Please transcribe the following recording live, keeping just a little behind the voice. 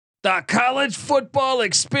The college football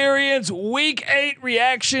experience week 8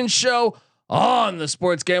 reaction show on the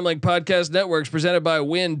Sports Gambling Podcast Networks presented by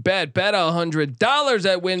WynnBET. Bet $100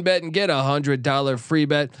 at WynnBET and get $100 free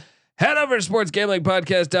bet. Head over to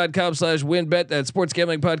sportsgamblingpodcast.com/WynnBET. That's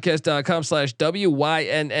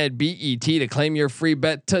sportsgamblingpodcast.com/WYNNBET to claim your free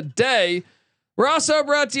bet today. We're also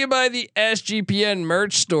brought to you by the SGPN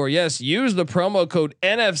merch store. Yes, use the promo code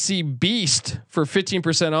NFC Beast for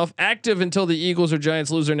 15% off. Active until the Eagles or Giants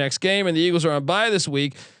lose their next game, and the Eagles are on bye this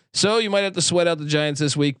week, so you might have to sweat out the Giants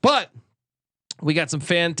this week. But we got some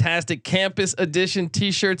fantastic campus edition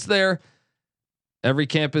T-shirts there. Every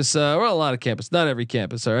campus, well, a lot of campus, not every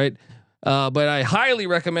campus. All right, but I highly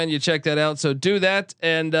recommend you check that out. So do that,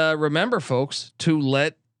 and remember, folks, to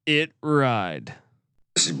let it ride.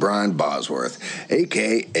 This is Brian Bosworth,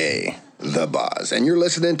 aka The Boz, and you're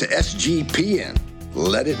listening to SGPN.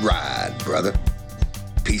 Let it ride, brother.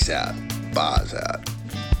 Peace out. Boz out.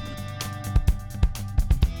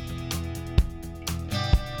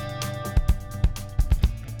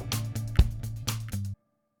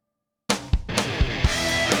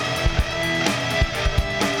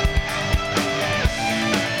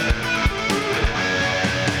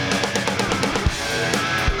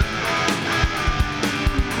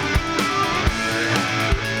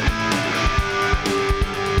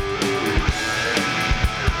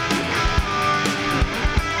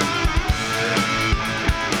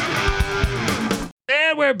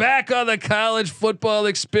 We're back on the college football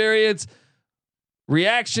experience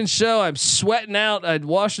reaction show. I'm sweating out.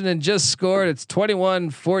 Washington just scored. It's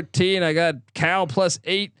 21-14. I got Cal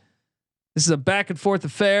 +8. This is a back and forth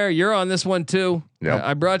affair. You're on this one too. Yep.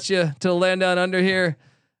 I brought you to the land down under here.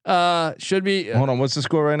 Should be. Hold on. What's the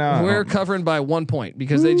score right now? We're covering by 1 point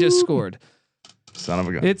because they just scored. Son of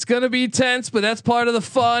a gun. It's gonna be tense, but that's part of the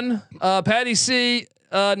fun. Patty C,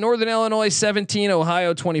 Northern Illinois 17,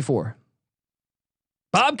 Ohio 24.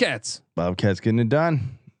 Bobcats getting it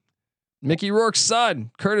done. Mickey Rourke's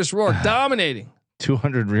son, Curtis Rourke, dominating.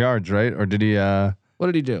 200 yards, right? Or did he? What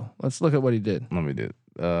did he do? Let's look at what he did. Let me do it.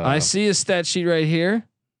 I see his stat sheet right here.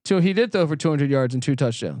 So he did throw for 200 yards and 2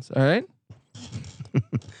 touchdowns. All right. Put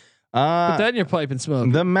that in your pipe and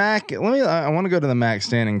smoke. The MAC. I want to go to the MAC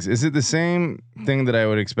standings. Is it the same thing that I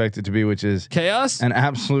would expect it to be, which is chaos, an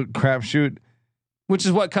absolute crapshoot? Which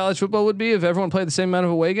is what college football would be if everyone played the same amount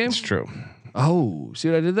of away games. It's true. Oh, see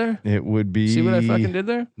what I did there? It would be. See what I fucking did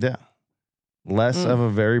there? Yeah. Less of a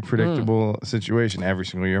very predictable situation every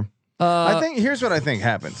single year. I think here's what I think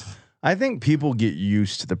happens. I think people get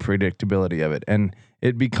used to the predictability of it, and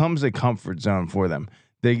it becomes a comfort zone for them.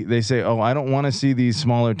 They say, "Oh, I don't want to see these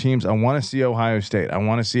smaller teams. I want to see Ohio State. I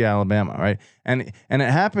want to see Alabama." Right? And it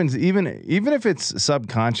happens even if it's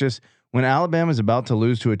subconscious. When Alabama is about to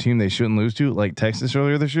lose to a team they shouldn't lose to, like Texas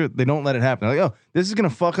earlier this year, they don't let it happen. They're like, "Oh, this is going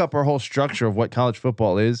to fuck up our whole structure of what college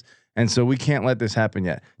football is, and so we can't let this happen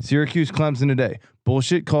yet." Syracuse, Clemson today,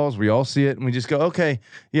 bullshit calls. We all see it, and we just go, "Okay,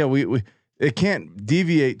 yeah, we it can't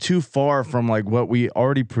deviate too far from like what we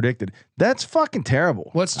already predicted." That's fucking terrible.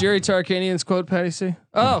 What's Jerry Tarkanian's quote, Patty C?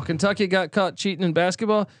 Oh, Kentucky got caught cheating in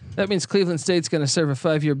basketball. That means Cleveland State's going to serve a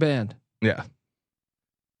 5-year ban. Yeah.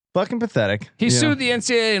 Fucking pathetic. He sued the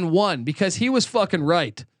NCAA and won because he was fucking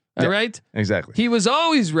right. All right. Exactly. He was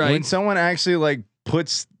always right. When someone actually like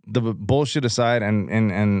puts the bullshit aside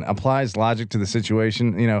and applies logic to the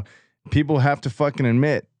situation, people have to fucking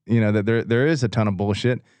admit, that there is a ton of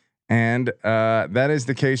bullshit, and that is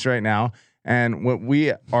the case right now. And what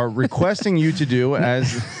we are requesting you to do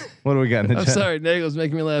as what do we got in the I'm chat? sorry, Nagel's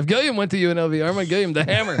making me laugh. Gilliam went to UNLV. Armand Gilliam, the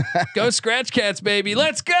hammer. Go Scratch Cats, baby.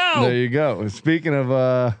 Let's go. There you go. Speaking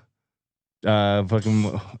of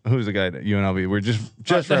fucking who's the guy at UNLV? We're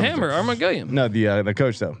just the hammer, Armand Gilliam. No, the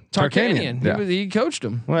coach though. Tarkanian. Yeah. He coached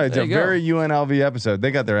him. Well, it's a very UNLV episode. They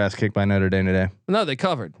got their ass kicked by Notre Dame today. No, they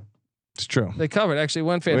covered. It's true. They covered. Actually,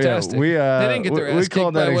 went fantastic. We they didn't get their ass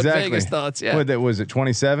kicked by what exactly. Vegas thoughts. Yeah. What was it?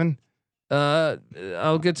 27.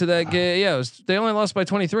 I'll get to that game. Yeah, they only lost by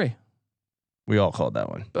 23. We all called that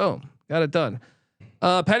one. Boom, got it done.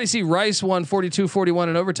 Patty C. Rice won 42-41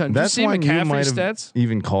 in overtime. Did you see McCaffrey's stats?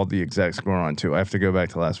 Even called the exact score on too. I have to go back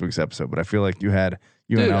to last week's episode, but I feel like you had.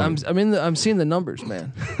 Dude, I'm seeing the numbers,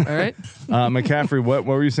 man. All right. McCaffrey, what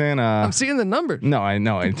were you saying? I'm seeing the numbers. No, I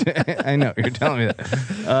know. I know. You're telling me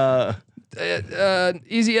that.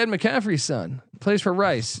 Easy Ed McCaffrey's son plays for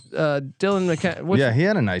Rice. Dylan McCaffrey. Yeah, he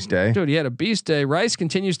had a nice day. Dude, he had a beast day. Rice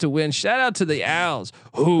continues to win. Shout out to the Owls.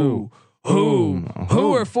 Who who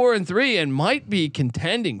are 4-3 and might be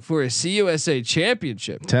contending for a CUSA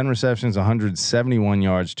championship. 10 receptions, 171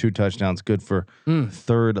 yards, 2 touchdowns. Good for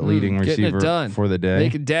third leading receiver for the day.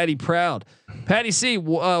 Making daddy proud. Patty C,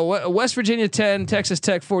 West Virginia 10, Texas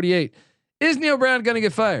Tech 48. Is Neil Brown going to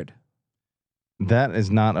get fired? That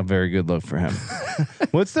is not a very good look for him.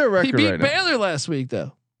 What's their record He beat right now? Baylor last week,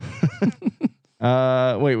 though.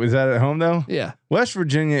 Wait, was that at home though? Yeah. West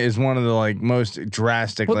Virginia is one of the most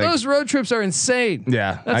drastic. Well, those road trips are insane.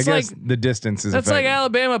 Yeah, That's I guess the distance is. That's like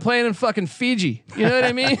Alabama playing in fucking Fiji. You know what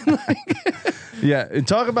I mean? Yeah, and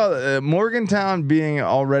talk about Morgantown being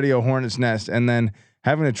already a hornet's nest, and then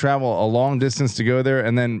having to travel a long distance to go there,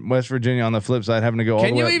 and then West Virginia on the flip side having to go all the way.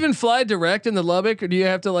 Can you even fly direct into Lubbock, or do you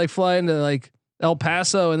have to fly into El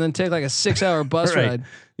Paso and then take a 6-hour bus ride?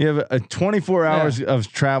 You have a 24 hours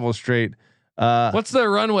of travel straight. What's the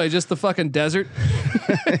runway? Just the fucking desert.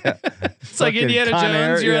 It's like Indiana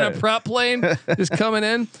Jones. You're in a prop plane, just coming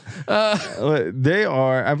in. They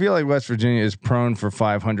are. I feel like West Virginia is prone for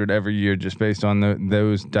 500 every year, just based on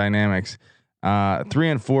those dynamics.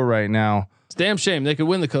 3-4 right now. It's a damn shame. They could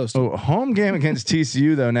win the Coastal. Oh, home game against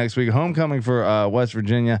TCU though next week. Homecoming for West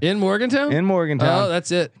Virginia In Morgantown. Oh,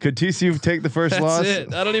 that's it. Could TCU take the first That's loss?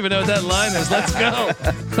 it. I don't even know what that line is. Let's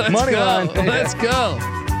go. Money line. Let's go.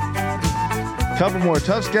 Couple more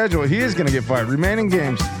tough schedule. He is going to get fired. Remaining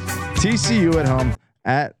games: TCU at home,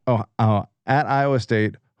 at Iowa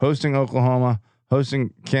State, hosting Oklahoma,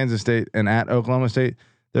 hosting Kansas State, and at Oklahoma State.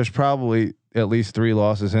 There's probably at least 3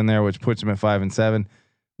 losses in there, which puts him at 5-7.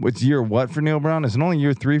 What's year what for Neil Brown? Is it only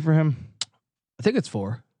year 3 for him? I think it's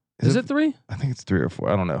 4. Is it 3? I think it's 3 or 4.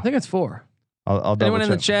 I don't know. I think it's 4. I'll double Anyone check.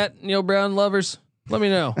 in the chat, Neil Brown lovers, let me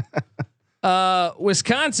know.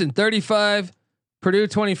 Wisconsin 35, Purdue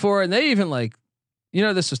 24, and they even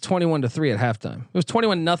this was 21-3 at halftime. It was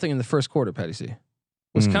 21-0 in the first quarter. Patty C.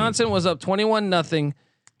 Wisconsin was up 21-0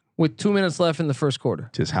 with 2 minutes left in the first quarter.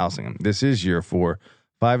 Just housing him. This is year 4,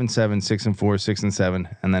 5-7, 6-4,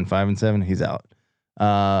 6-7, and then 5-7. He's out.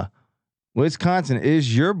 Wisconsin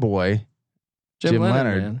is your boy, Jim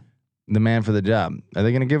Leonard, man. the man for the job. Are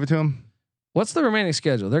they going to give it to him? What's the remaining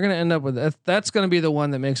schedule? They're going to end up with that's going to be the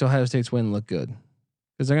one that makes Ohio State's win look good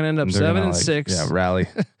because they're going to end up 7-6. Yeah, rally.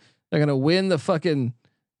 They're going to win the fucking.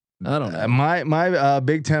 I don't know. My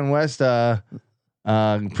Big Ten West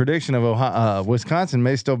prediction of Ohio, Wisconsin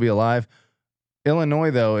may still be alive. Illinois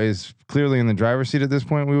though is clearly in the driver's seat at this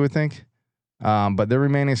point. We would think, but their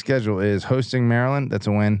remaining schedule is hosting Maryland. That's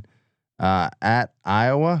a win. At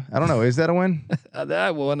Iowa, I don't know. Is that a win?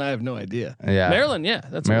 That one I have no idea. Yeah, Maryland. Yeah,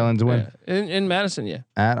 that's Maryland's a win. Yeah. In Madison. Yeah.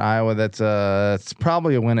 At Iowa, it's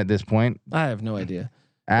probably a win at this point. I have no idea.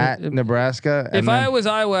 At Nebraska. If I was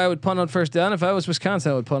Iowa, I would punt on first down. If I was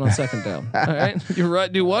Wisconsin, I would punt on second down. All right, you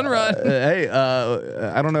do one run. Hey,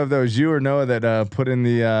 I don't know if that was you or Noah that put in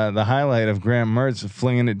the highlight of Graham Mertz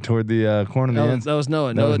flinging it toward the corner of the end. That was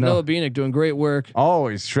Noah. Noah Beanick doing great work.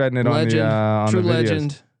 Always shredding it legend, on true the videos.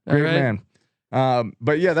 legend. Great right. man.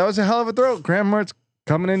 But yeah, that was a hell of a throw. Graham Mertz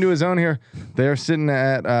coming into his own here. They are sitting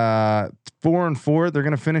at 4-4. They're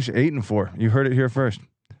going to finish 8-4. You heard it here first.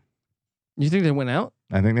 You think they went out?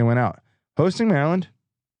 I think they went out. Hosting Maryland.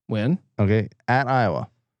 Win. Okay. At Iowa.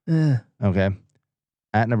 Okay.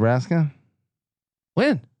 At Nebraska.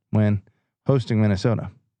 Win. Hosting Minnesota.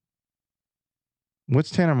 What's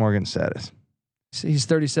Tanner Morgan's status? He's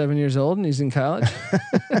 37 years old and he's in college.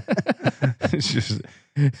 It's just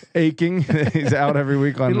aching. He's out every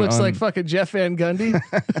week on. He looks like fucking Jeff Van Gundy.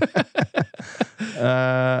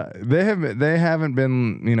 They haven't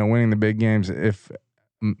been winning the big games. If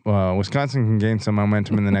Wisconsin can gain some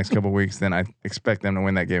momentum in the next couple of weeks, then I expect them to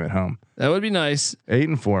win that game at home. That would be nice.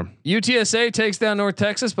 8-4. UTSA takes down North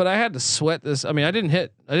Texas, but I had to sweat this. I mean, I didn't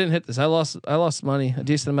hit this. I lost money, a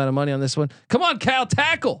decent amount of money on this one. Come on, Cal,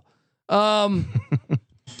 tackle.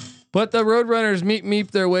 But the Roadrunners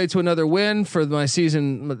meep their way to another win for my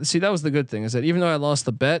season. See, that was the good thing, is that even though I lost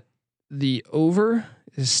the bet, the over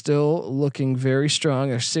is still looking very strong.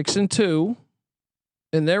 They're 6-2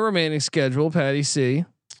 in their remaining schedule. Patty C.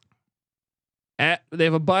 They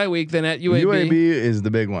have a bye week, then at UAB. UAB is the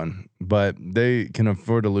big one, but they can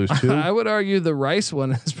afford to lose 2. I would argue the Rice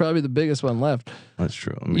one is probably the biggest one left. That's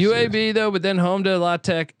true. UAB though, but then home to La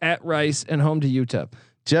Tech, at Rice, and home to UTEP.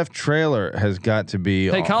 Jeff Traylor has got to be.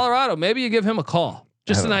 Hey, Colorado, maybe you give him a call.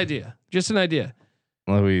 Just an idea. Instead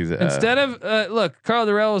of look, Carl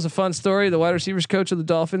Durrell was a fun story. The wide receivers coach of the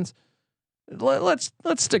Dolphins. Let's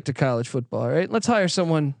stick to college football, right? Let's hire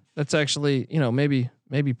someone that's actually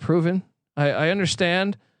maybe proven. I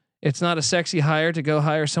understand it's not a sexy hire to go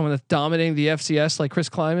hire someone that's dominating the FCS like Chris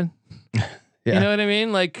Kleiman. Yeah. You know what I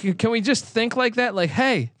mean? Like, can we just think like that? Like,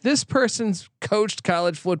 hey, this person's coached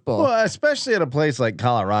college football. Well, especially at a place like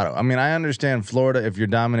Colorado. I mean, I understand Florida if you're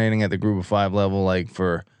dominating at the Group of 5 level, like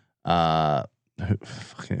for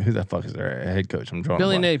who the fuck is their head coach? I'm drawing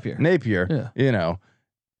Billy a blank. Napier. Napier. Yeah. You know,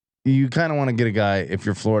 you kind of want to get a guy if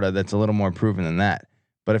you're Florida that's a little more proven than that.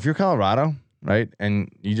 But if you're Colorado, right,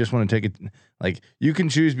 and you just want to take it, like you can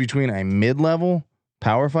choose between a mid-level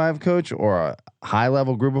Power 5 coach or a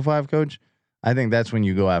high-level Group of 5 coach. I think that's when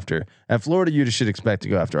you go after. At Florida, you just should expect to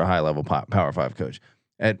go after a high-level Power 5 coach.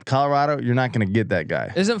 At Colorado, you're not going to get that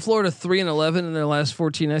guy. Isn't Florida 3-11 in their last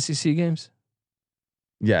 14 SEC games?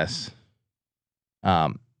 Yes.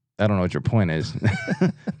 I don't know what your point is.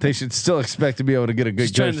 They should still expect to be able to get a good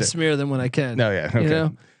Just trying coach to smear them when I can. No, yeah, okay. You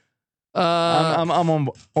know? I'm on,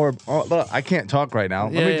 or I can't talk right now.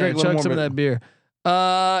 Let me drink a little chug more. some of that beer.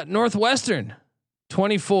 Northwestern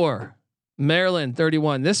 24, Maryland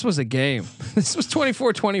 31. This was a game. This was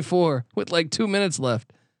 24-24 with like 2 minutes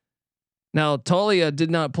left. Now Tolia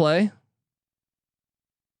did not play.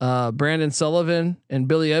 Brandon Sullivan and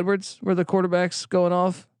Billy Edwards were the quarterbacks going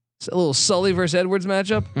off. It's a little Sully versus Edwards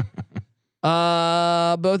matchup.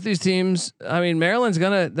 Both these teams. I mean, Maryland's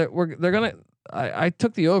they're gonna. I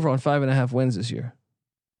took the over on 5.5 wins this year.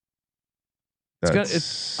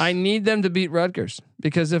 I need them to beat Rutgers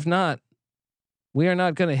because if not, we are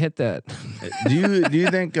not going to hit that. Do you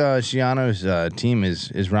think Schiano's team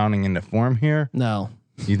is rounding into form here? No.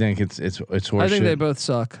 You think it's horseshit? I think they both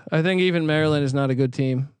suck. I think even Maryland is not a good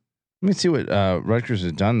team. Let me see what Rutgers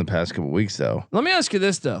has done the past couple weeks, though. Let me ask you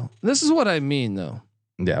this though. This is what I mean, though.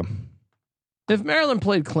 Yeah. If Maryland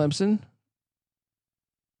played Clemson,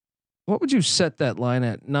 what would you set that line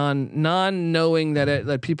at? Non knowing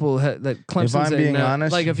that people that Clemson's. If I'm being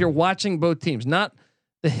honest, like if you're watching both teams, not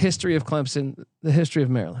the history of Clemson, the history of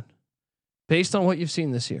Maryland, based on what you've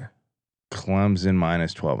seen this year. Clemson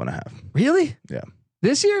minus 12.5. Really? Yeah.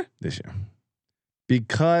 This year? This year.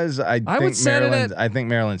 Because I think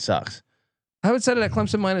Maryland sucks. I would set it at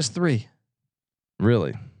Clemson minus 3.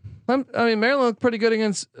 Really? I mean, Maryland looked pretty good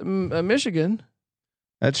against Michigan.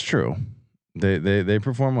 That's true. They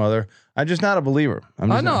perform well. I'm just not a believer. I'm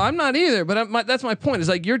not either. But that's my point. Is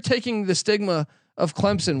like you're taking the stigma of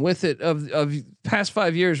Clemson with it of past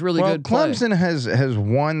 5 years. Really good. Clemson has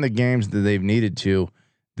won the games that they've needed to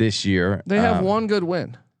this year. They have one good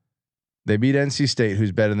win. They beat NC State,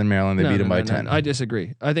 who's better than Maryland. They beat them by 10. I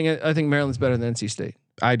disagree. I think Maryland's better than NC State.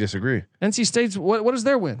 I disagree. NC State's what is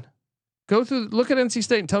their win? Look at NC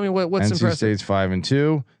State and tell me what's NC impressive. State's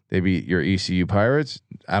 5-2. They beat your ECU Pirates.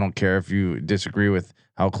 I don't care if you disagree with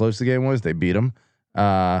how close the game was. They beat them.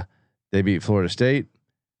 They beat Florida State.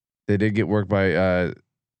 They did get worked by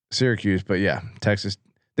Syracuse, but yeah, Texas.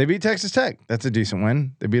 They beat Texas Tech. That's a decent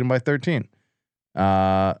win. They beat them by 13.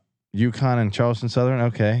 UConn and Charleston Southern.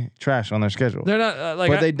 Okay, trash on their schedule. They're not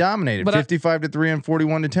but they dominated 55-3 and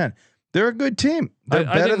 41-10. They're a good team. They're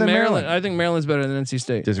better than Maryland. I think Maryland's better than NC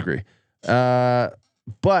State. Disagree.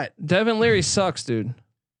 But Devin Leary sucks, dude.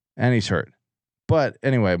 And he's hurt. But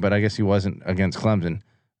anyway, I guess he wasn't against Clemson.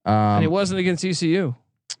 And he wasn't against ECU.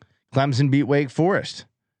 Clemson beat Wake Forest.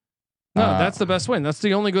 No, that's the best win. That's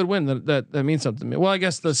the only good win that means something to me. Well, I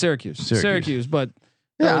guess the Syracuse, but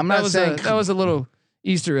yeah, I'm not saying that was a little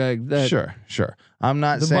Easter egg. That sure. I'm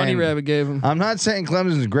not the saying bunny rabbit gave him. I'm not saying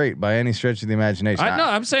Clemson's great by any stretch of the imagination.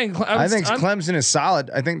 I'm saying I think Clemson is solid.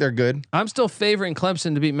 I think they're good. I'm still favoring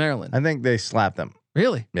Clemson to beat Maryland. I think they slapped them.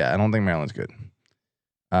 Really? Yeah, I don't think Maryland's good.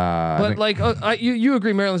 But you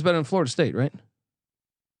agree Maryland's better than Florida State, right?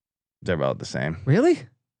 They're about the same. Really?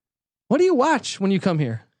 What do you watch when you come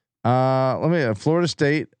here? Florida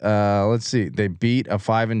State. Let's see. They beat a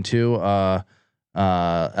 5-2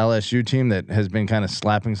 LSU team that has been kind of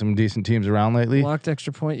slapping some decent teams around lately. Blocked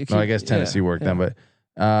extra point. I guess Tennessee worked them, but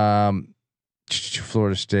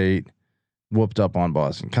Florida State whooped up on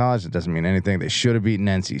Boston College. It doesn't mean anything. They should have beaten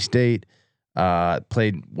NC State.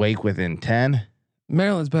 Played Wake within 10.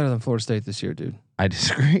 Maryland's better than Florida State this year, dude. I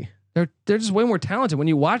disagree. They're just way more talented. When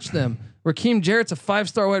you watch them, Raheem Jarrett's a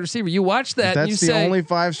 5-star wide receiver. You watch that, and you say, that's the only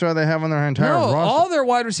 5-star they have on their entire roster. All their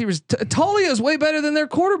wide receivers. Tolia is way better than their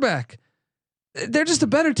quarterback. They're just a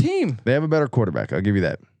better team. They have a better quarterback. I'll give you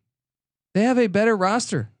that. They have a better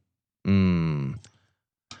roster. I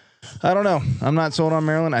don't know. I'm not sold on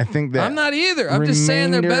Maryland. I think that I'm not either. I'm just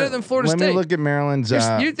saying they're better than Florida State. Let me look at Maryland's.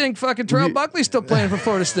 You think fucking Terrell Buckley's still playing for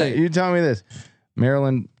Florida State? You tell me this.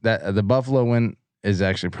 Maryland, that the Buffalo win is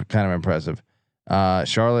actually kind of impressive.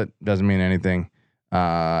 Charlotte doesn't mean anything.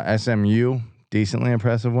 SMU, decently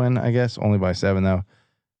impressive win, I guess. Only by 7 though.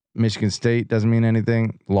 Michigan State doesn't mean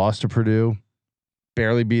anything. Lost to Purdue.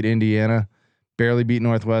 Barely beat Indiana. Barely beat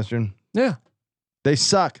Northwestern. Yeah. They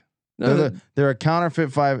suck. No, They're a counterfeit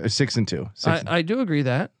 6-2. I do agree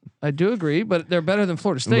that. I do agree, but they're better than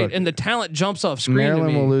Florida State, Look, and the talent jumps off screen. Maryland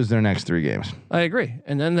to me. will lose their next 3 games. I agree,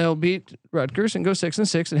 and then they'll beat Rutgers and go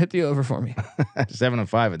 6-6 and hit the over for me.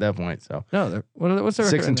 7-5 at that point. So No, what's their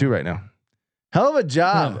 6-2 right now. Hell of a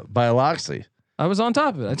job by Loxley. I was on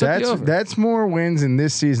top of it. I took the over. That's more wins in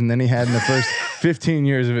this season than he had in the first 15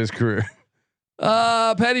 years of his career.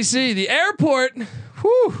 Patty C, the airport.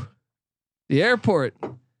 Whew. The airport.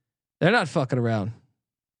 They're not fucking around.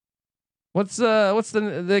 They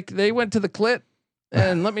went to the clit,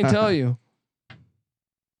 and let me tell you,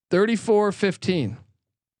 34-15.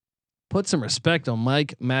 Put some respect on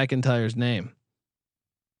Mike McIntyre's name.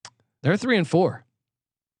 They're 3-4.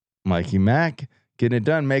 Mikey Mack getting it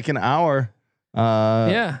done, making our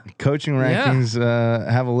coaching rankings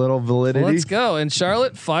have a little validity. Let's go. And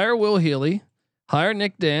Charlotte, fire Will Healy, hire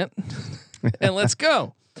Nick Dant, and let's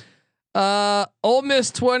go. Ole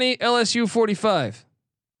Miss 20, LSU 45.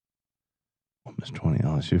 Ole Miss 20,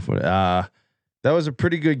 LSU 40. That was a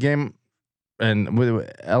pretty good game, and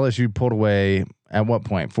LSU pulled away at what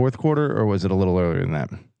point? Fourth quarter, or was it a little earlier than that?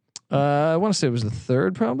 I want to say it was the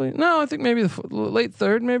third, probably. No, I think maybe the late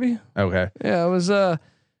third, maybe. Okay. Yeah, it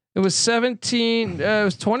was 17. It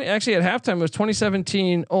was 20. Actually, at halftime, it was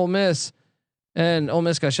 2017 Ole Miss, and Ole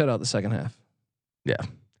Miss got shut out the second half. Yeah.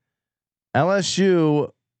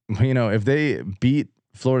 LSU, if they beat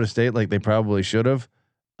Florida State like they probably should have.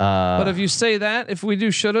 But if you say that, if we do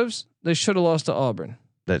should haves, they should have lost to Auburn.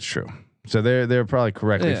 That's true. So they're probably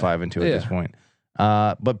correctly 5-2 at this point.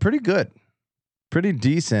 But pretty good, pretty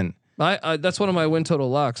decent. That's one of my win total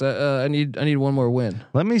locks. I need one more win.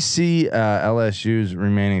 Let me see LSU's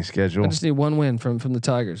remaining schedule. I just need one win from the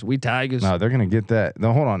Tigers. We Tigers. No, they're gonna get that.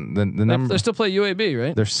 No, hold on. The number they still play UAB,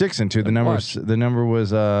 right? They're 6-2. The number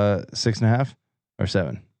was 6.5 or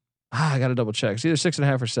 7. I got to double check. It's either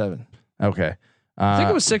 6.5 or 7. Okay. I think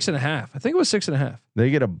it was 6.5. I think it was 6.5. They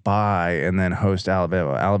get a bye and then host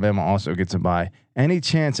Alabama. Alabama also gets a bye. Any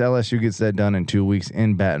chance LSU gets that done in 2 weeks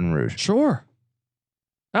in Baton Rouge? Sure.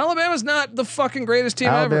 Alabama's not the fucking greatest team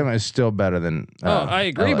Alabama ever. is still better than. I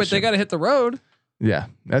agree, LSU. but they got to hit the road. Yeah,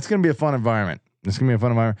 that's going to be a fun environment.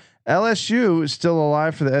 LSU is still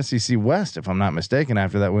alive for the SEC West, if I'm not mistaken,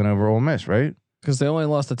 after that win over Ole Miss, right? Because they only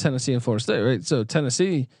lost to Tennessee and Florida State, right? So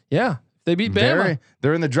Tennessee, they beat Bama.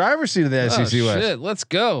 They're in the driver's seat of the SEC West. Shit, let's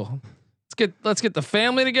go. Let's get the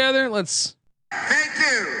family together. Let's. Thank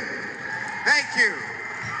you.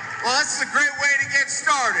 Well, this is a great way to get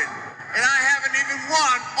started, and I haven't even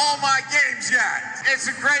won all my games yet. It's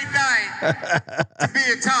a great night to be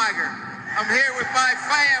a Tiger. I'm here with my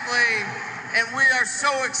family, and we are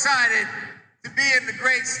so excited to be in the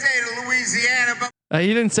great state of Louisiana.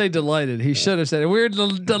 He didn't say delighted. He should have said it. We're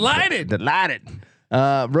delighted. Delighted.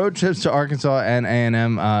 Road trips to Arkansas and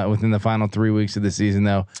A&M within the final 3 weeks of the season,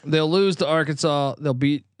 though. They'll lose to Arkansas.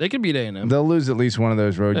 They could beat A&M. They'll lose at least one of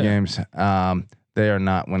those road games. They are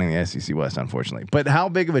not winning the SEC West, unfortunately. But how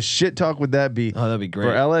big of a shit talk would that be? Oh, that'd be great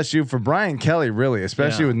for LSU, for Brian Kelly, really,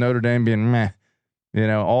 especially with Notre Dame being meh.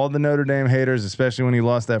 All the Notre Dame haters, especially when he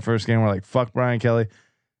lost that first game, were like, "Fuck Brian Kelly."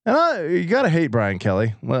 And you gotta hate Brian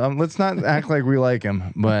Kelly. Let's not act like we like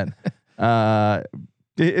him, but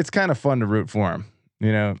it's kind of fun to root for him.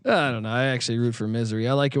 I don't know. I actually root for misery.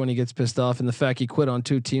 I like it when he gets pissed off, and the fact he quit on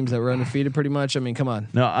 2 teams that were undefeated, pretty much. I mean, come on.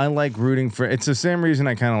 No, I like rooting for. It's the same reason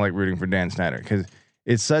I kind of like rooting for Dan Snyder, because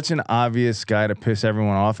it's such an obvious guy to piss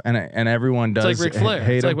everyone off, and everyone does. It's like Ric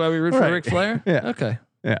Flair. It's like why we root for Ric Flair. Yeah. Okay.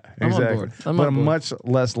 Yeah. I'm exactly. on board. But a much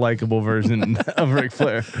less likable version of Ric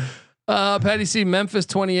Flair. Patty C, Memphis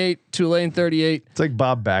 28, Tulane 38. It's like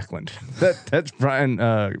Bob Backlund. That's Brian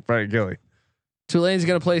Kelly. Tulane's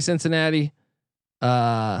gonna play Cincinnati.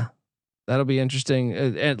 That'll be interesting.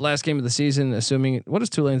 At last game of the season, assuming what is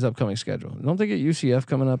Tulane's upcoming schedule? Don't they get UCF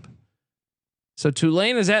coming up? So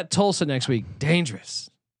Tulane is at Tulsa next week.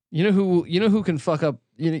 Dangerous. You know who can fuck up.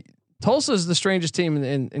 Tulsa is the strangest team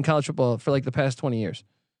in college football for like the past 20 years.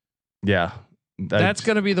 Yeah. That's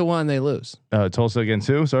going to be the one they lose. Tulsa against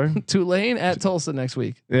who? Sorry. Tulane at Tulsa next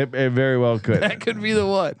week. It very well could. That could be the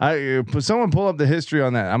one. Someone pull up the history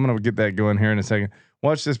on that. I'm going to get that going here in a second.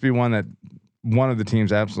 Watch this be one that one of the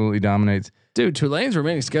teams absolutely dominates. Dude, Tulane's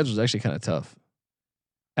remaining schedule is actually kind of tough.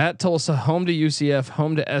 At Tulsa, home to UCF,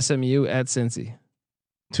 home to SMU, at Cincy.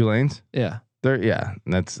 Tulane's? Yeah.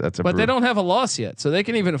 That's a. But they don't have a loss yet, so they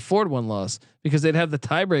can even afford one loss because they'd have the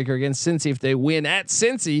tiebreaker against Cincy if they win at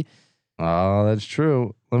Cincy. Oh, that's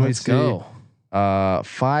true. Let's see. Go.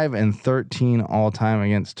 5-13 all time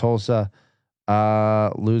against Tulsa.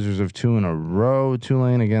 Losers of 2 in a row.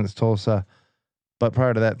 Tulane against Tulsa, but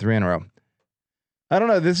prior to that, 3 in a row. I don't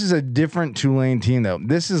know. This is a different Tulane team, though.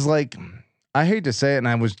 This is like, I hate to say it, and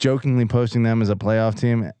I was jokingly posting them as a playoff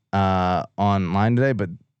team online today, but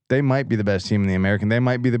they might be the best team in the American. They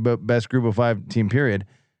might be the best Group of 5 team, period.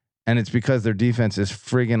 And it's because their defense is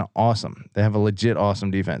friggin' awesome. They have a legit awesome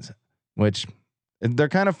defense, which they're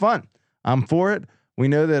kind of fun. I'm for it. We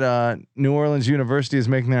know that New Orleans University is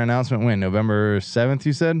making their announcement when? November 7th,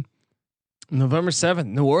 you said? November 7th,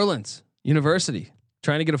 New Orleans University.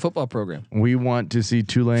 Trying to get a football program. We want to see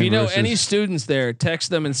Tulane. If you know any students there, text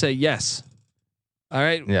them and say yes. All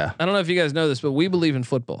right. Yeah. I don't know if you guys know this, but we believe in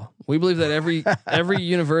football. We believe that every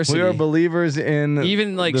university. We are believers in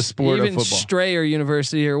even like the sport even of football. Strayer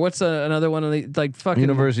University or what's another one of the like fucking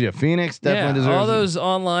University of Phoenix definitely deserves all those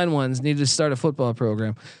online ones need to start a football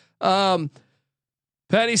program.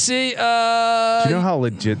 Patty C. Do you know how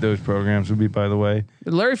legit those programs would be? By the way,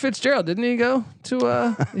 Larry Fitzgerald didn't he go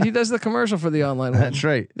to? He does the commercial for the online one. that's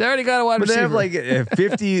right. They already got a wide But they receiver. have like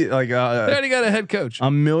 50, like They already got a head coach.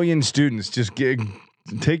 1 million students. Just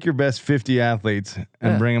take your best 50 athletes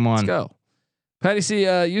and bring them on. Let's go. Patty C.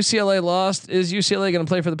 UCLA lost. Is UCLA going to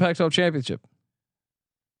play for the Pac-12 championship?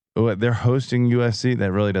 Oh, they're hosting USC.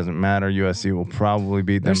 That really doesn't matter. USC will probably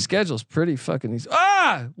beat Their them. schedule's pretty fucking easy.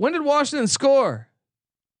 When did Washington score?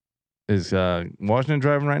 Is Washington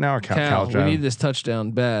driving right now or Cal We driving? need this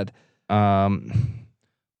touchdown bad. Let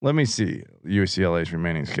me see UCLA's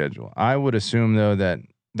remaining schedule. I would assume though that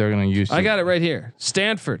they're going to use. I got it right here.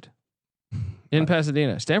 Stanford in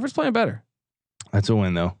Pasadena. Stanford's playing better. That's a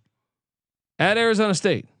win though. At Arizona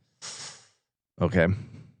State. Okay,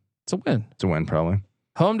 It's a win. it's a win probably.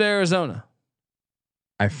 Home to Arizona.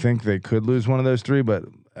 I think they could lose one of those three, but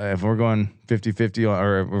if we're going 50-50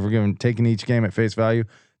 or if we're taking each game at face value,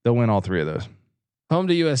 they'll win all three of those. Home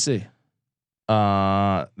to USC.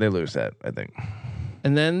 They lose that, I think.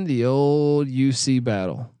 And then the old UC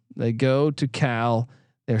battle. They go to Cal.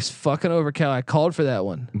 They're fucking over Cal. I called for that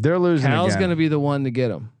one. They're losing. Cal's again. going to be the one to get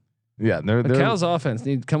them. Yeah, they're Cal's offense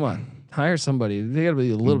come on, hire somebody. They got to be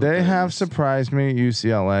a little. They bit have surprised me,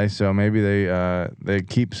 UCLA. So maybe they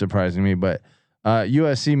keep surprising me. But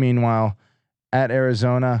USC, meanwhile, at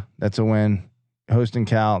Arizona, that's a win. Hosting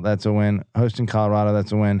Cal, that's a win. Hosting Colorado,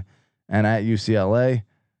 that's a win. And at UCLA,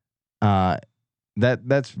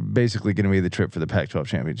 that's basically going to be the trip for the Pac-12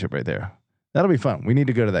 championship right there. That'll be fun. We need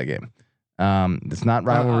to go to that game. It's not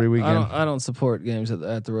rivalry weekend. I don't support games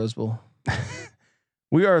at the Rose Bowl.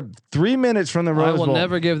 We are 3 minutes from the Rose Bowl. I will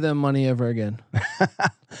never give them money ever again.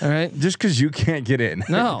 All right. Just because you can't get in.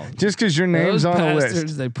 No. Just because your name's Those on the bastards,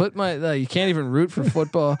 list. They put you can't even root for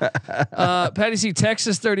football. Patty C.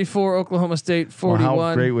 Texas 34, Oklahoma State 41. Well,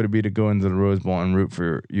 how great would it be to go into the Rose Bowl and root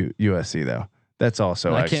for USC though? That's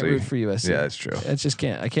also I actually. can't root for USC. Yeah, that's true. I just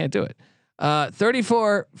can't. I can't do it.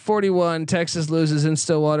 34-41. Texas loses in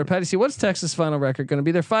Stillwater. Patty C. What's Texas' final record going to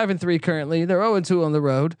be? They're 5-3 currently. They're 0-2 on the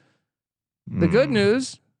road. The good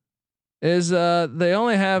news is they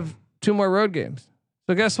only have 2 more road games.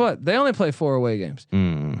 So guess what? They only play 4 away games.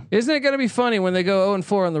 Isn't it going to be funny when they go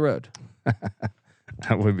 0-4 on the road?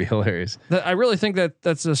 That would be hilarious. I really think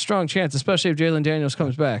that's a strong chance, especially if Jalen Daniels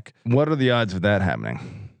comes back. What are the odds of that happening?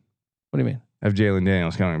 What do you mean? Of Jalen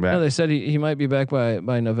Daniels coming back No, they said he might be back by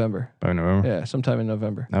November. by November? Yeah, sometime in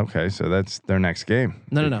November. Okay, so that's their next game.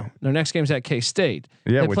 No. Their next game's at K-State.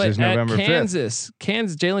 Yeah, They which play is November at 5th. Kansas.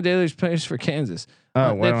 Jalen Daniels plays for Kansas.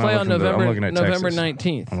 Oh, They play on November I'm looking at November Texas.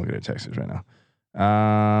 19th. I'm looking at Texas right now.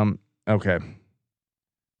 Okay.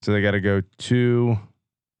 So they got to go to.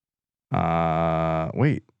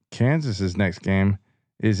 Wait, Kansas's next game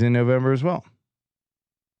is in November as well.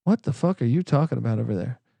 What the fuck are you talking about over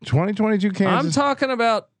there? 2022 Kansas. I'm talking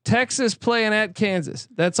about Texas playing at Kansas.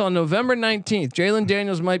 That's on November 19th. Jalen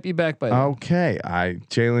Daniels might be back by then. Okay,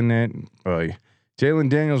 Jalen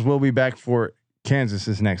Daniels will be back for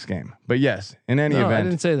Kansas's next game. But yes, in any No, I event.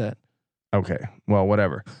 didn't say that. Okay, well,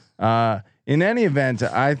 whatever. In any event,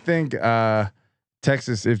 I think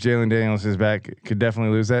Texas, if Jalen Daniels is back, could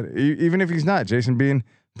definitely lose that. Even if he's not, Jason Bean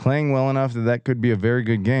playing well enough that could be a very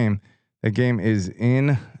good game. That game is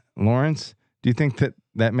in Lawrence. Do you think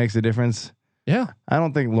that makes a difference? Yeah, I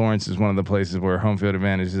don't think Lawrence is one of the places where home field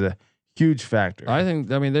advantage is a huge factor. I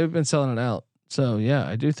mean they've been selling it out. So yeah,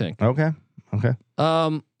 I do think. Okay.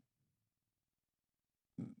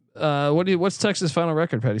 What's Texas' final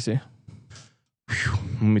record, Patty C?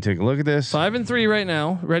 Let me take a look at this. 5-3 right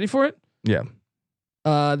now. Ready for it? Yeah.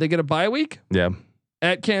 They get a bye week Yeah.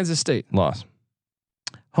 at Kansas State. Loss.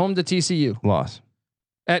 Home to TCU. Loss.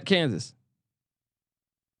 At Kansas.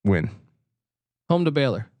 Win. Home to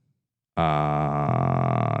Baylor.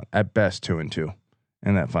 At best 2-2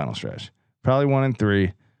 in that final stretch. Probably 1-3.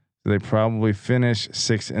 So they probably finish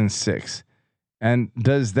 6-6 And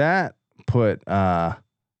does that put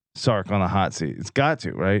Sark on the hot seat? It's got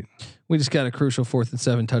to, right? We just got a crucial 4th and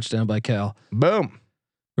 7 touchdown by Cal. Boom.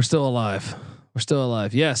 We're still alive. We're still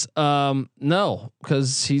alive. Yes. No,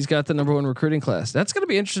 because he's got the number 1 recruiting class. That's going to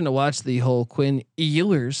be interesting to watch the whole Quinn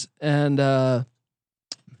Ewers and Lawn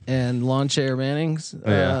Chair Manning's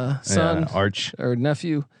son Arch or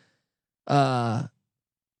nephew.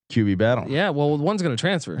 QB battle. Yeah. Well, one's going to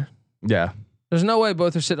transfer. Yeah. There's no way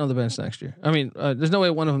both are sitting on the bench next year. I mean, there's no way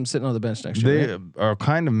one of them sitting on the bench next year. They right? are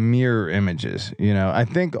kind of mirror images. You know, I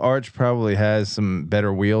think Arch probably has some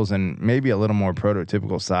better wheels and maybe a little more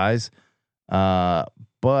prototypical size. But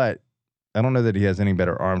I don't know that he has any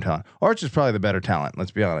better arm talent. Arch is probably the better talent.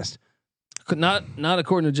 Let's be honest. Not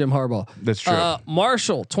according to Jim Harbaugh. That's true.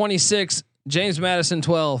 Marshall 26, James Madison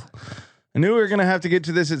 12. I knew we were going to have to get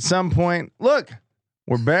to this at some point. Look,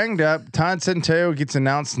 we're banged up. Todd Centeio gets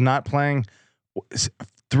announced not playing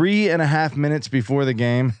 3.5 minutes before the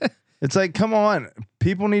game. It's like, come on,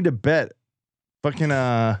 people need to bet. Fucking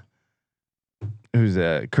who's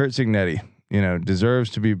that? Kurt Signetti,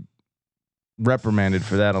 deserves to be reprimanded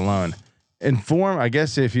for that alone. Inform, I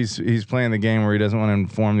guess, if he's playing the game where he doesn't want to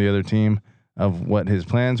inform the other team of what his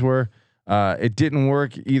plans were. It didn't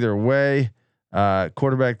work either way.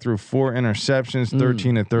 Quarterback threw 4 interceptions,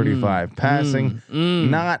 13 to 35 passing.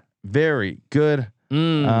 Not very good.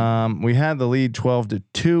 We had the lead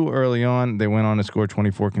 12-2 early on. They went on to score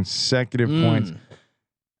 24 consecutive points.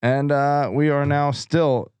 And we are now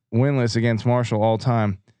still winless against Marshall all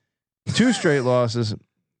time. 2 straight losses.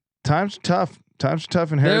 Times are tough. Times are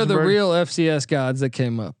tough in Harrisburg. They're the real FCS gods that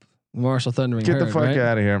came up. Marshall Thundering Get Herd, the fuck right?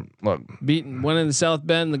 out of here. Look. Went in the South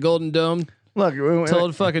Bend, the Golden Dome. Look.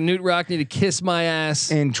 Told fucking Newt Rockney to kiss my ass.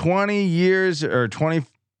 In 20 years or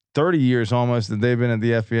 30 years almost that they've been at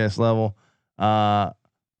the FBS level,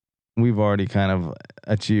 we've already kind of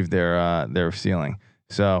achieved their ceiling.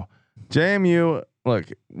 So JMU, look,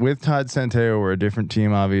 with Todd Centeio, we're a different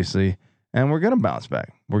team, obviously, and we're gonna bounce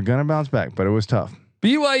back. But it was tough.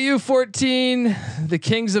 BYU 14, the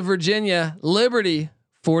Kings of Virginia, Liberty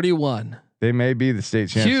 41. They may be the state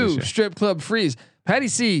champs. Q strip club freeze. Patty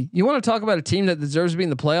C, you want to talk about a team that deserves to be in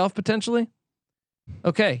the playoff potentially?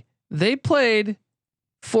 Okay, they played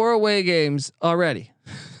 4 away games already.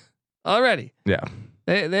 Yeah.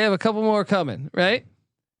 They have a couple more coming, right?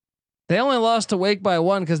 They only lost to Wake by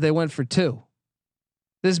 1 because they went for 2.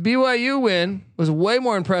 This BYU win was way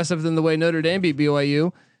more impressive than the way Notre Dame beat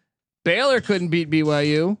BYU. Baylor couldn't beat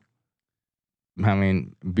BYU. I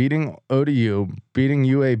mean, beating ODU, beating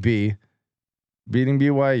UAB, beating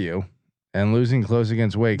BYU, and losing close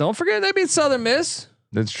against Wake. Don't forget they beat Southern Miss.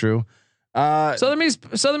 That's true. Southern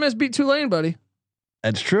Miss beat Tulane, buddy.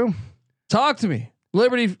 That's true. Talk to me.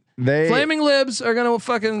 Liberty, Flaming Libs are gonna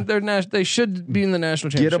fucking. They should be in the national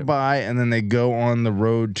championship. Get a bye, and then they go on the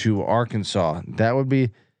road to Arkansas. That would be.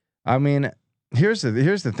 I mean, here's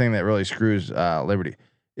the thing that really screws Liberty.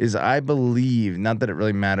 Is I believe, not that it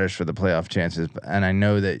really matters for the playoff chances, and I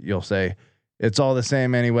know that you'll say it's all the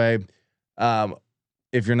same anyway.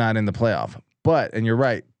 If you're not in the playoff, and you're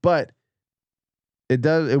right, but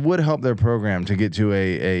it would help their program to get to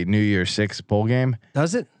a New Year's 6 bowl game.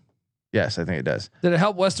 Does it? Yes, I think it does. Did it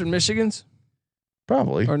help Western Michigan's?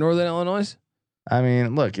 Probably. Or Northern Illinois? I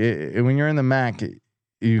mean, look, when you're in the MAC,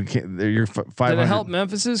 you can't. You're 500. Did it help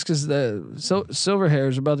Memphis's? Because the Silver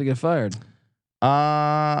Hairs are about to get fired.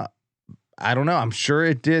 I don't know. I'm sure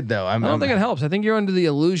it did though. I don't think it helps. I think you're under the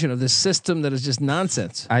illusion of this system that is just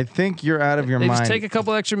nonsense. I think you're out of your they mind. Just take a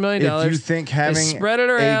couple extra $1 million. If you think having spread it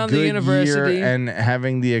around a good the university year and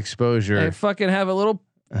having the exposure, they fucking have a little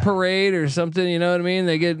parade or something. You know what I mean?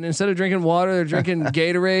 They get, instead of drinking water, they're drinking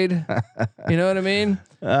Gatorade. You know what I mean?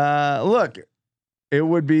 Look, it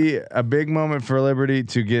would be a big moment for Liberty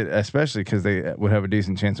to get, especially because they would have a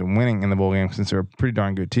decent chance of winning in the bowl game since they're a pretty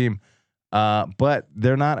darn good team. But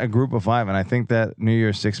they're not a group of 5, and I think that New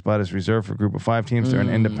Year's 6 spot is reserved for group of 5 teams. They're an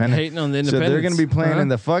independent. Hating on the independents. So they're going to be playing in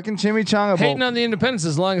the fucking Chimichanga Bowl. Hating on the independents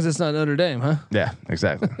as long as it's not Notre Dame, huh? Yeah,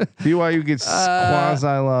 exactly. BYU gets quasi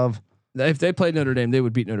love. If they played Notre Dame, they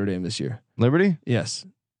would beat Notre Dame this year. Liberty? Yes.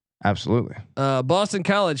 Absolutely. Boston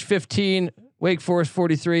College 15, Wake Forest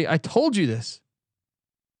 43. I told you this.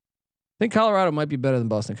 I think Colorado might be better than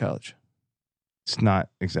Boston College. It's not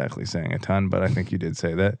exactly saying a ton, but I think you did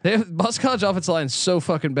say that. Boston College offensive line is so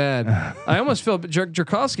fucking bad. I almost feel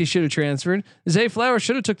Jerkowski should have transferred. Zay Flowers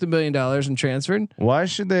should have took the $1 million and transferred. Why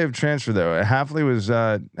should they have transferred though? Hafley was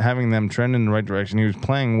having them trend in the right direction. He was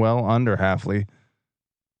playing well under Hafley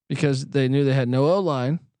because they knew they had no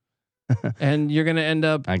O-line, and you're going to end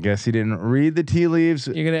up. I guess he didn't read the tea leaves.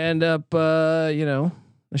 You're going to end up,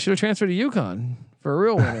 they should have transferred to UConn. for a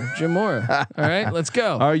real winner, Jim Mora. All right, let's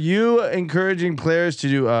go. Are you encouraging players to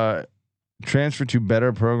do transfer to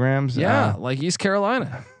better programs? Yeah, like East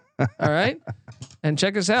Carolina. All right, and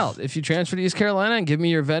check us out. If you transfer to East Carolina and give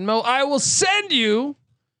me your Venmo, I will send you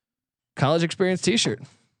college experience T-shirt.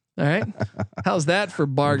 All right, how's that for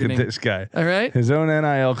bargaining? Look at this guy. All right, His own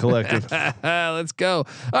NIL collective. let's go.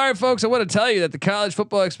 All right, folks. I want to tell you that the college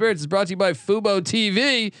football experience is brought to you by Fubo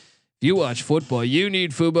TV. If you watch football, you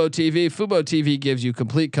need Fubo TV. Fubo TV gives you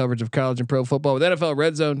complete coverage of college and pro football with NFL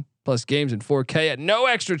Red Zone plus games in 4K at no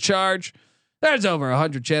extra charge. There's over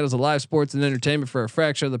 100 channels of live sports and entertainment for a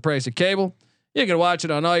fraction of the price of cable. You can watch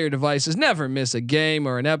it on all your devices. Never miss a game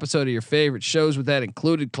or an episode of your favorite shows with that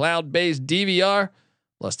included cloud-based DVR.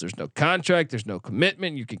 Plus, there's no contract, there's no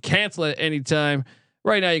commitment. You can cancel at any time.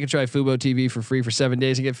 Right now, you can try Fubo TV for free for 7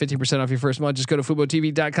 days and get 15% off your first month. Just go to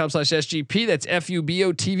FuboTV.com/SGP. That's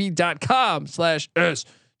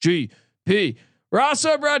FUBOTV.com/SGP. We're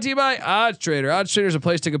also brought to you by OddsTrader. OddsTrader is a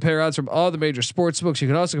place to compare odds from all the major sports books. You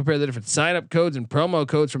can also compare the different sign-up codes and promo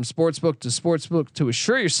codes from sportsbook to sportsbook to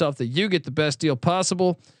assure yourself that you get the best deal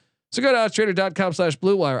possible. So go to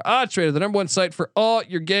oddstrader.com/BlueWire. OddsTrader, the #1 site for all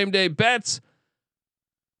your game day bets.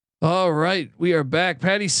 All right, we are back.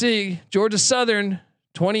 Patty C, Georgia Southern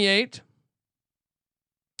 28,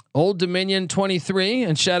 Old Dominion 23,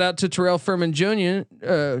 and shout out to Terrell Furman Jr.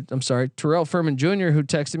 Terrell Furman Jr. who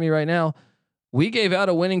texted me right now. We gave out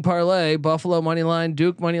a winning parlay: Buffalo money line,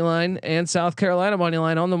 Duke money line, and South Carolina money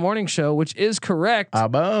line on the morning show, which is correct.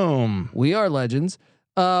 Boom. We are legends.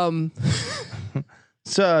 So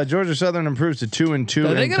Georgia Southern improves to 2-2.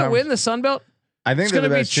 Are they going to win the Sun Belt? I think they're the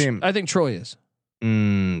best team. I think Troy is.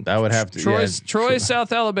 I would have to. Troy,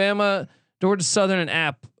 South Alabama, Georgia Southern, and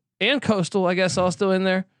App, and Coastal. I guess all still in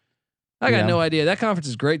there. I got no idea. That conference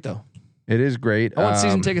is great though. It is great. I want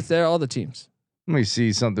season tickets there. All the teams. Let me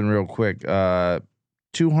see something real quick.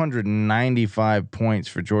 295 points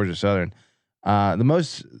for Georgia Southern. The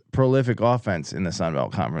most prolific offense in the Sun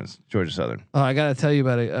Belt Conference, Georgia Southern. Oh, I got to tell you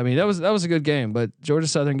about it. I mean, that was a good game, but Georgia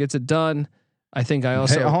Southern gets it done. I think I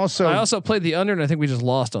also played the under, and I think we just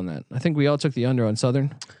lost on that. I think we all took the under on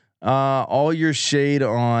Southern. All your shade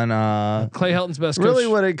on Clay Helton's best coach. Really,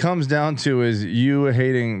 what it comes down to is you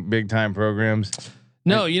hating big time programs.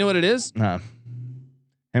 No, you know what it is?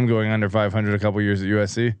 Him going under 500 a couple years at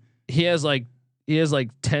USC. He has like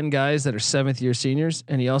 10 guys that are 7th year seniors,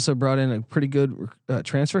 and he also brought in a pretty good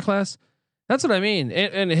transfer class. That's what I mean.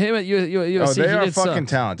 And him at USC, oh, they are fucking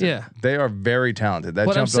talented. Yeah, they are very talented.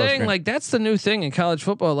 But I'm saying, like, that's the new thing in college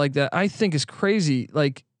football. Like that, I think is crazy.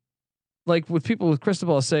 Like with people with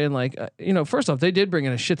Cristobal saying, like, first off, they did bring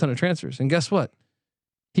in a shit ton of transfers, and guess what?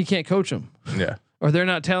 He can't coach them. Yeah, or they're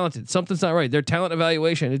not talented. Something's not right. Their talent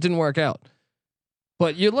evaluation, it didn't work out.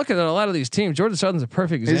 But you look at a lot of these teams. Georgia Southern's a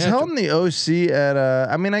perfect example. Is Helton the OC at?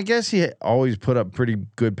 I mean, I guess he always put up pretty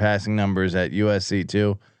good passing numbers at USC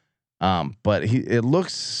too. But it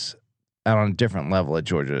looks on a different level at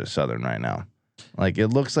Georgia Southern right now. Like it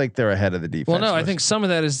looks like they're ahead of the defense. Well, no, I think some of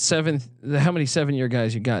that is how many 7-year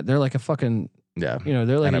guys you got? They're like a fucking they're like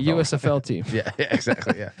NFL. A USFL team. yeah,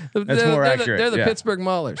 exactly. Yeah, that's more accurate. They're the Pittsburgh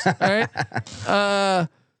Maulers. All right.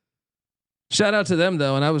 Shout out to them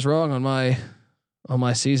though, and I was wrong on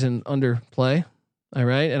my season under play. All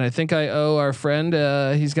right, and I think I owe our friend.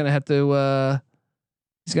 He's gonna have to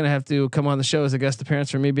come on the show as a guest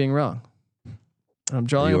appearance for me being wrong. I'm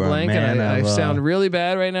drawing a blank, and I sound really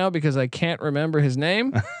bad right now because I can't remember his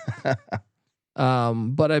name.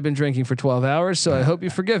 But I've been drinking for 12 hours, so I hope you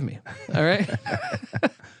forgive me. All right.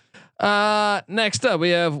 Next up,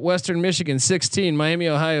 we have Western Michigan 16, Miami,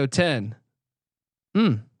 Ohio 10.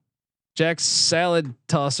 Jack's salad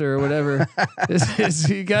tosser or whatever.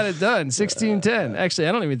 He got it done. 16-10. Actually,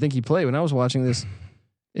 I don't even think he played when I was watching this.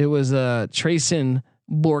 It was Trayson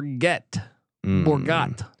Bourget.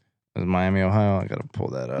 Bourgat. It was Miami, Ohio. I gotta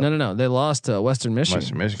pull that up. No. They lost to Western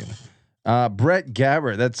Michigan. Brett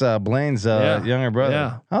Gabbert. That's Blaine's younger brother.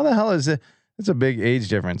 Yeah. How the hell is it? It's a big age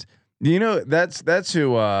difference. You know, that's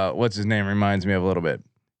who. What's his name? Reminds me of a little bit.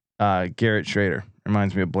 Garrett Schrader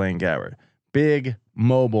reminds me of Blaine Gabbert. Big,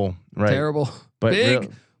 mobile, right? Terrible. But big,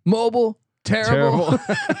 mobile, terrible.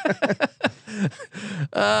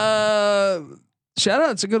 Shout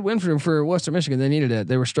out! It's a good win for Western Michigan. They needed it.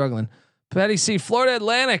 They were struggling. Patty C, Florida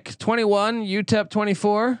Atlantic 21, UTEP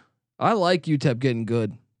 24. I like UTEP getting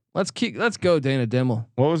good. Let's go, Dana Dimmel.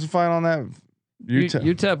 What was the final on that?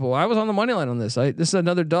 UTEP. Well, I was on the money line on this. This is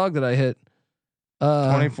another dog that I hit.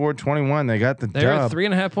 24-21. They got the They're dub.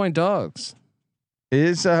 3.5 point dogs.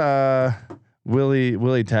 Is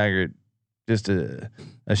Willie Taggart just a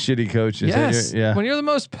shitty coach? Yes. Yeah. When you're the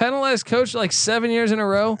most penalized coach like 7 years in a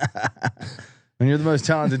row. When you're the most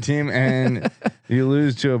talented team and you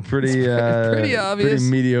lose to a pretty obvious, pretty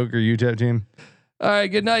mediocre Utah team. All right,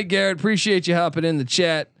 good night, Garrett. Appreciate you hopping in the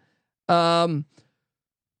chat. Vanderbilt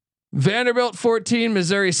 14,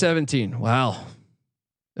 Missouri 17. Wow,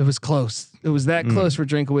 it was close. It was that close for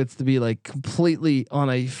Drinkowitz to be like completely on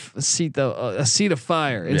a seat of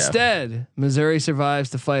fire. Instead, Missouri survives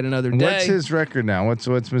to fight another day. What's his record now? What's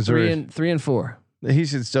Missouri? 3-4. He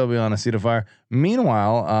should still be on a seat of fire.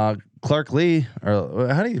 Meanwhile, Clark Lee, or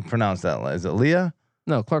how do you pronounce that? Is it Leah?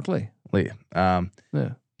 No, Clark Lee. Lee. Yeah.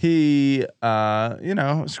 He,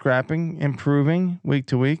 scrapping, improving week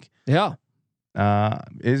to week. Yeah.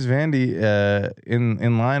 Is Vandy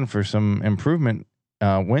in line for some improvement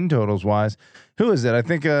win totals wise? Who is it? I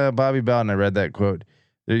think Bobby Bowden. I read that quote.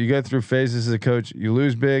 You go through phases as a coach. You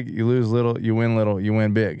lose big, you lose little, you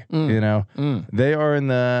win big. They are in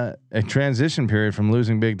a transition period from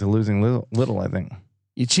losing big to losing little. I think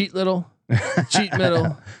you cheat little, cheat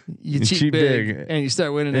middle, you cheat big, and you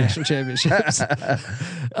start winning national championships. and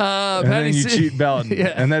Patty then you C, cheat Bowden,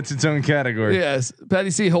 and that's its own category. Yes,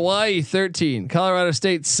 Patty C. Hawaii 13, Colorado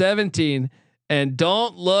State 17, and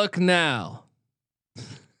don't look now.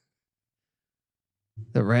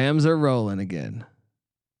 The Rams are rolling again.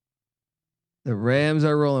 The Rams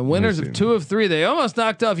are rolling. Winners of 2 of 3. They almost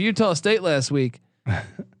knocked off Utah State last week.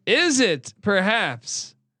 Is it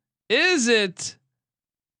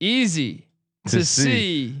easy to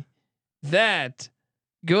see that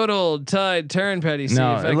good old tide turn, Petty?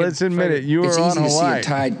 No, let's admit it. You were on Hawaii. It's easy to see a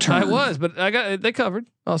tide turn. I was, but they covered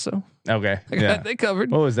also. Okay. They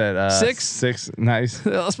covered. What was that? 6. 6. Nice.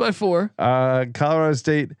 They lost by 4. Colorado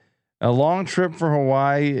State. A long trip for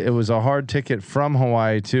Hawaii. It was a hard ticket from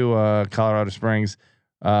Hawaii to Colorado Springs.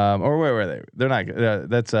 Or where were they? They're not.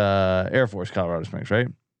 That's Air Force Colorado Springs, right?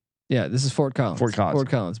 Yeah, this is Fort Collins. Fort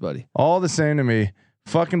Collins, buddy. All the same to me.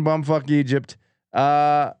 Fucking bumfuck Egypt.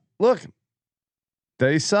 Look,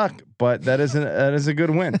 they suck, but that is a good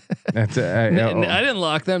win. That's I didn't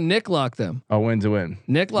lock them. Nick locked them. A win's a win.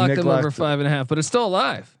 Nick locked them over 5.5, but it's still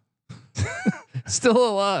alive. Still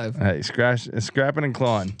alive. Hey, scrapping and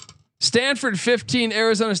clawing. Stanford 15,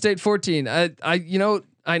 Arizona State 14. I know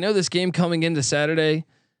this game coming into Saturday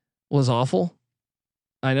was awful.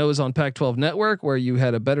 I know it was on Pac-12 Network where you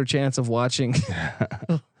had a better chance of watching.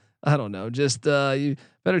 I don't know, just you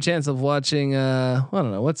better chance of watching. I don't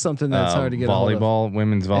know, what's something that's hard to get volleyball,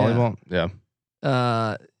 women's volleyball. Yeah.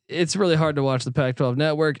 It's really hard to watch the Pac-12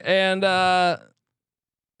 Network, and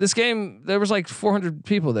this game there was like 400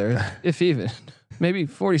 people there, if even, maybe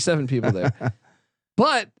 47 people there.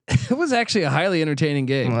 But it was actually a highly entertaining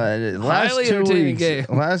game. Last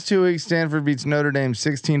 2 weeks, Stanford beats Notre Dame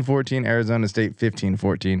 16-14, Arizona State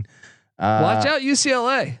 15-14. Watch out,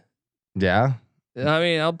 UCLA. Yeah. I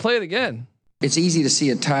mean, I'll play it again. It's easy to see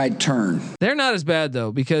a tide turn. They're not as bad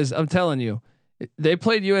though, because I'm telling you, they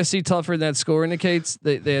played USC tougher than that score indicates.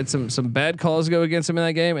 They had some bad calls go against them in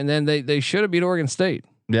that game, and then they should have beat Oregon State.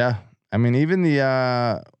 Yeah. I mean, even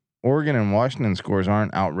the Oregon and Washington scores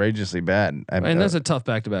aren't outrageously bad. And that's a tough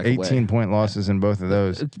back-to-back. 18-point losses in both of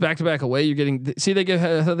those. It's back-to-back away. You're getting. See, they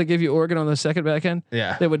give you Oregon on the second back end.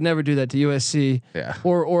 Yeah, they would never do that to USC. Yeah,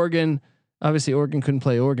 or Oregon. Obviously, Oregon couldn't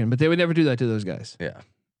play Oregon, but they would never do that to those guys. Yeah,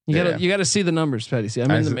 you gotta see the numbers, Petty. See,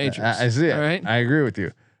 I'm in the matrix. I see it. All right, I agree with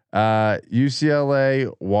you.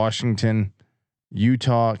 UCLA, Washington,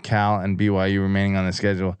 Utah, Cal, and BYU remaining on the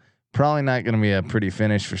schedule. Probably not going to be a pretty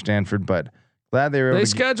finish for Stanford, but glad they were. They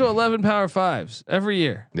schedule 11 Power Fives every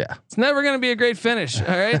year. Yeah, it's never going to be a great finish. All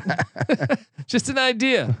right, just an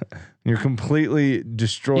idea. You're completely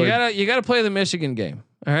destroyed. You gotta play the Michigan game.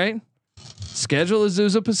 All right, schedule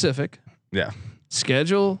Azusa Pacific. Yeah,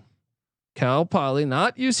 schedule Cal Poly,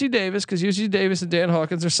 not UC Davis, because UC Davis and Dan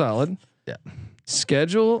Hawkins are solid. Yeah,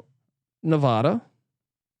 schedule Nevada.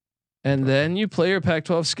 And then you play your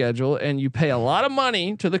Pac-12 schedule, and you pay a lot of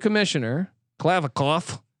money to the commissioner,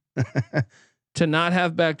 Klavikoff, to not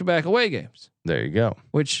have back-to-back away games. There you go.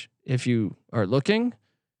 Which, if you are looking,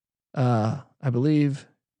 I believe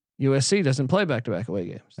USC doesn't play back-to-back away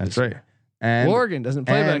games. That's right. And Oregon doesn't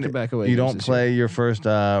play back-to-back away games. You don't play your first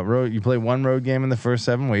road. You play one road game in the first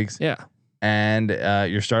 7 weeks. Yeah. And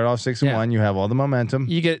you start off 6-1. You have all the momentum.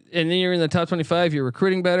 And then you're in the top 25. You're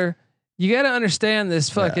recruiting better. You got to understand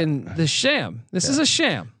this fucking this sham. This is a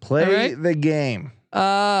sham. Play the game.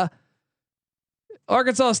 Arkansas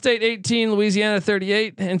State 18, Louisiana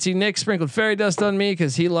 38. NC Nick sprinkled fairy dust on me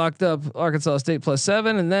because he locked up Arkansas State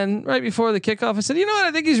 +7, and then right before the kickoff, I said, "You know what?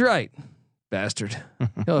 I think he's right." Bastard.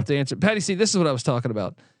 He'll have to answer. Patty C, this is what I was talking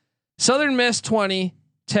about. Southern Miss 20,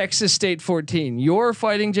 Texas State 14. You're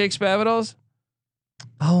fighting Jake Spavital's.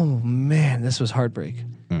 Oh man, this was heartbreak.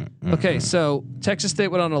 Okay, so Texas State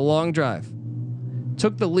went on a long drive,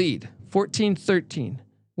 took the lead, 14-13,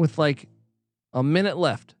 with like a minute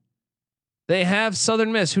left. They have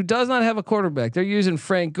Southern Miss, who does not have a quarterback. They're using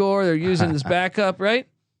Frank Gore. They're using this backup, right?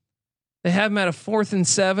 They have him at a 4th and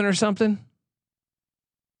 7 or something.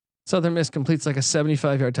 Southern Miss completes like a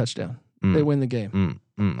 75-yard touchdown. They win the game.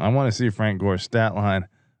 I want to see Frank Gore's stat line.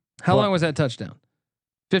 How long was that touchdown?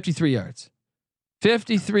 53 yards.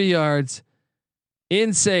 53 yards.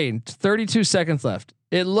 Insane. 32 seconds left.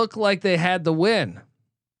 It looked like they had the win.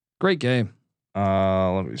 Great game.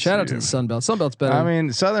 Let me Shout out to the Sun Belt. Sun Belt's better. I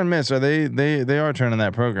mean, Southern Miss they are turning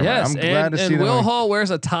that program. Yes, I'm glad to see them. Will Hall wears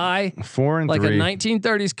a tie 4-3, like a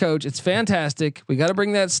 1930s coach. It's fantastic. We got to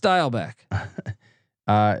bring that style back.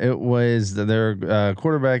 It was their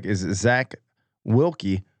quarterback is Zach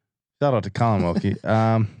Wilkie. Shout out to Colin Wilkie.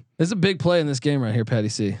 There's a big play in this game right here, Patty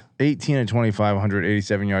C. 18 and 25,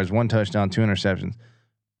 187 yards, 1 touchdown, 2 interceptions.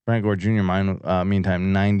 Frank Gore Jr.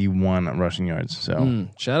 Meantime, 91 rushing yards. So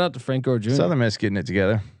shout out to Frank Gore Jr. Southern Miss getting it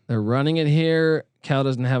together. They're running it here. Cal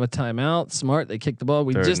doesn't have a timeout. Smart. They kick the ball.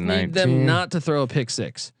 We just need them not to throw a pick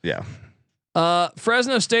 6. Yeah.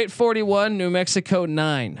 Fresno State 41, New Mexico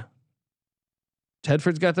 9.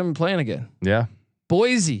 Tedford's got them playing again. Yeah.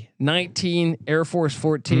 Boise 19, Air Force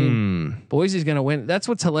 14. Boise's gonna win. That's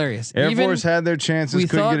what's hilarious. Air Force had their chances. We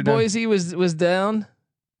couldn't thought get it done. Boise was down.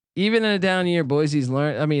 Even in a down year, Boise's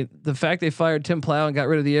learned. I mean, the fact they fired Tim Plow and got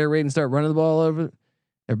rid of the air raid and started running the ball over,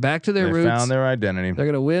 they're back to their roots. They found their identity. They're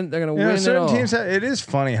gonna win. They're gonna win certain it all. teams. It is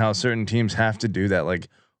funny how certain teams have to do that. Like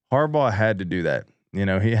Harbaugh had to do that. You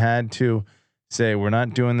know, he had to say, we're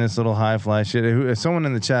not doing this little high fly shit. Someone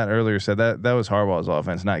in the chat earlier said that was Harbaugh's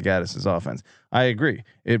offense, not Gaddis's offense. I agree.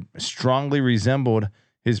 It strongly resembled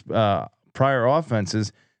his prior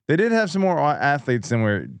offenses. They did have some more athletes than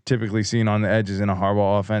we're typically seen on the edges in a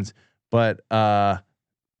Harbaugh offense, but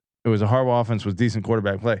it was a Harbaugh offense with decent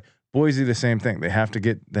quarterback play. Boise, the same thing. They have to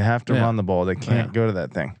run the ball. They can't go to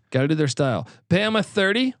that thing. Got to do their style. Bama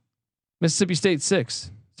 30, Mississippi State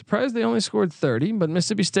 6. Surprised they only scored 30, but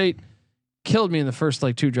Mississippi State killed me in the first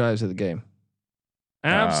 2 drives of the game.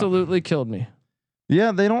 Absolutely killed me.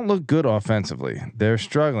 Yeah, they don't look good offensively. They're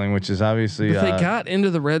struggling, which is obviously. But they got into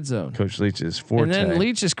the red zone. Coach Leach's forte. And then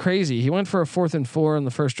Leach is crazy. He went for a 4th and 4 on the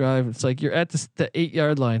first drive. It's like you're at the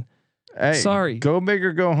 8-yard line. Hey, sorry, go big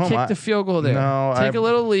or go home. Kick the field goal there. No, take a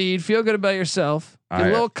little lead. Feel good about yourself. Get a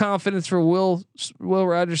little confidence for Will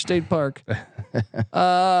Rogers State Park.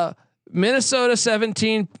 Minnesota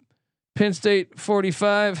 17. Penn State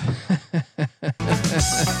 45.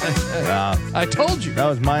 I told you. That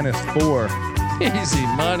was -4. Easy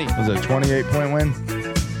money. Was it a 28-point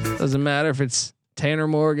win? Doesn't matter if it's Tanner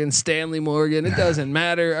Morgan, Stanley Morgan. It doesn't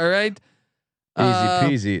matter. All right.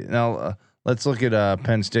 Easy peasy. Now let's look at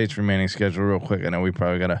Penn State's remaining schedule real quick. I know we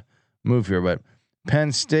probably got to move here, but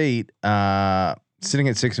Penn State sitting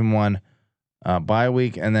at 6-1, bye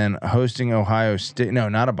week, and then hosting Ohio State. No,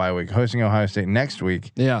 not a bye week. Hosting Ohio State next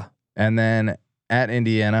week. Yeah. And then at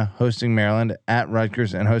Indiana, hosting Maryland, at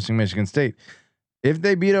Rutgers, and hosting Michigan State. If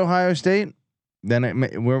they beat Ohio State, then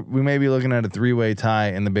we may be looking at a 3-way tie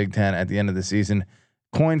in the Big Ten at the end of the season.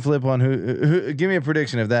 Coin flip on who. Give me a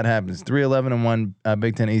prediction if that happens. 3-11-1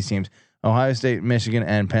 Big Ten East teams: Ohio State, Michigan,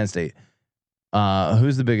 and Penn State.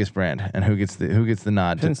 Who's the biggest brand, and who gets the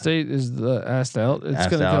nod? Penn State is the asked out. It's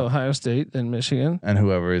going to go Ohio State and Michigan, and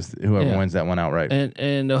whoever wins that one outright.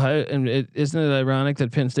 And Ohio. And isn't it ironic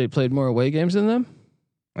that Penn State played more away games than them?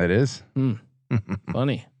 It is.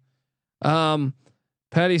 Funny.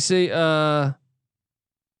 Patty C.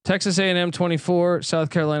 Texas A&M 24, South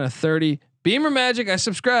Carolina 30. Beamer Magic. I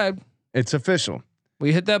subscribed. It's official.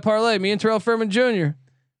 We hit that parlay. Me and Terrell Furman Jr.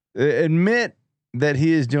 Admit that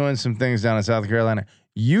he is doing some things down in South Carolina.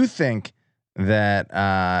 You think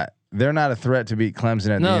that they're not a threat to beat Clemson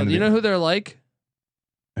at the end? No, you know who they're like?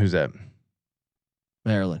 Who's that?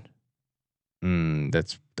 Maryland.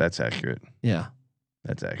 That's accurate. Yeah,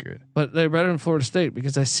 that's accurate. But they're better than Florida State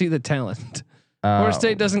because I see the talent. Florida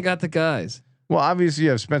State doesn't got the guys. Well, obviously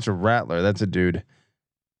you have Spencer Rattler. That's a dude.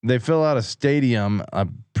 They fill out a stadium.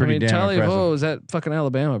 Pretty damn Charlie impressive. Ho is at fucking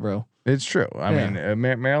Alabama, bro. It's true. I mean,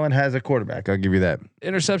 Maryland has a quarterback. I'll give you that.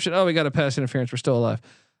 Interception. Oh, we got a pass interference. We're still alive.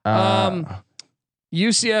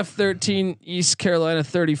 UCF 13, East Carolina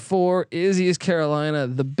 34. Is East Carolina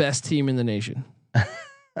the best team in the nation?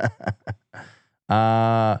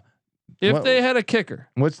 If they had a kicker.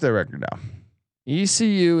 What's their record now?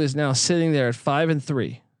 ECU is now sitting there at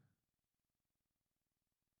 5-3.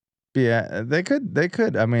 Yeah, they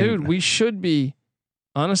could. I mean, dude, we should be.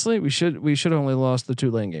 Honestly, we should have only lost the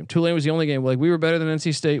Tulane game. Tulane was the only game. Like, we were better than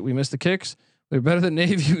NC State. We missed the kicks. We were better than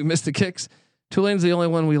Navy. We missed the kicks. Tulane's the only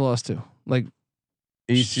one we lost to. Like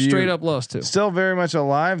ECU straight up lost to. still very much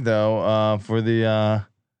alive though for the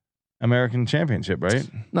American Championship, right?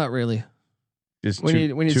 Not really. Just We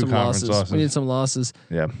need two some conference losses. We need some losses.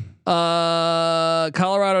 Yeah.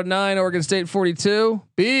 Colorado 9, Oregon State 42.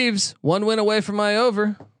 Beavs 1 win away from my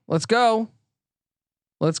over. Let's go.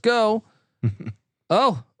 Let's go.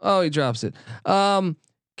 Oh, he drops it.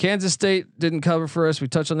 Kansas State didn't cover for us. We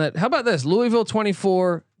touched on that. How about this? Louisville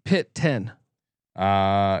 24, Pitt 10.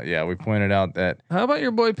 Yeah, we pointed out that How about your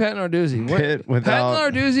boy Pat Narduzzi? Pitt without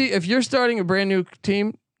Pat Narduzzi, if you're starting a brand new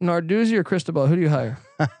team, Narduzzi or Cristobal, who do you hire?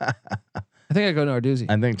 I think I go Narduzzi.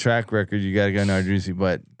 I think track record you got to go Narduzzi,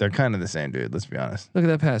 but they're kind of the same dude. Let's be honest. Look at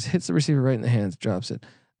that pass. Hits the receiver right in the hands, drops it.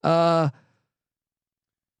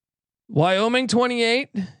 Wyoming 28,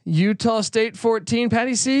 Utah State 14.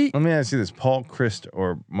 Patty C. Let me ask you this: Paul Christ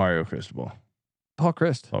or Mario Cristobal? Paul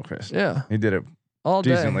Christ. Paul Christ. Yeah. He did it All day.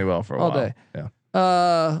 decently well for a All while. day.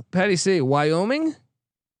 Yeah. Patty C. Wyoming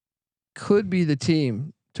could be the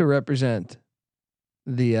team to represent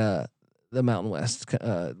the Mountain West.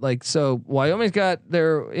 So Wyoming's got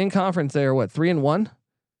their in conference. They're 3-1.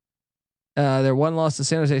 They're one loss to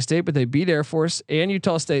San Jose State, but they beat Air Force and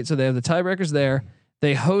Utah State, so they have the tiebreakers there.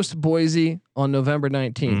 They host Boise on November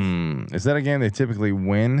 19th. Is that a game they typically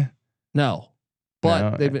win? No,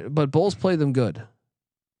 but but Bulls play them good,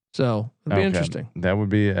 so it'd be interesting. That would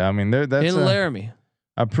be. I mean, that's in Laramie.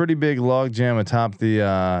 A pretty big log jam atop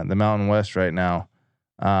the Mountain West right now.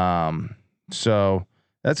 So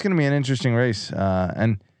that's going to be an interesting race.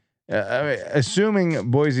 Assuming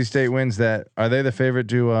Boise State wins that, are they the favorite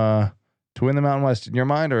to win the Mountain West in your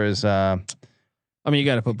mind, or is I mean, you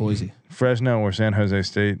got to put Boise, Fresno or San Jose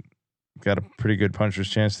State got a pretty good puncher's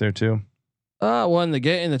chance there too? Well, in the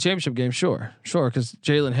championship game, sure, because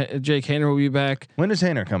Jake Haener will be back. When does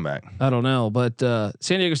Haener come back? I don't know, but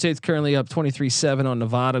San Diego State's currently up 23-7 on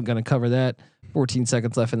Nevada. I'm going to cover that. 14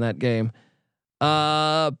 seconds left in that game.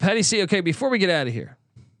 Patty C. Okay, before we get out of here,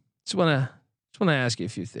 just want to ask you a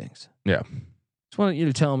few things. Yeah. Just want you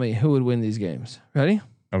to tell me who would win these games. Ready?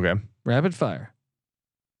 Okay. Rapid fire.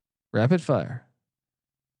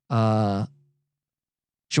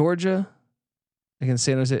 Georgia against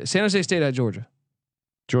San Jose. San Jose State at Georgia.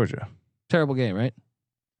 Terrible game, right?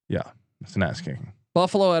 Yeah, it's an ass kicking.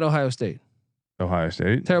 Buffalo at Ohio State.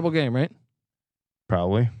 Terrible game, right?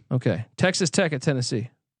 Probably. Okay. Texas Tech at Tennessee.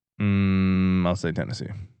 I'll say Tennessee.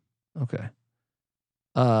 Okay.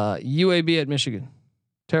 UAB at Michigan.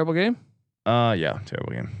 Terrible game? Yeah,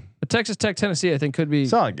 terrible game. But Texas Tech, Tennessee, I think could be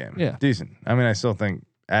solid game. Yeah. Decent. I mean, I still think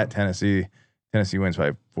at Tennessee wins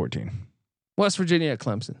by 14. West Virginia at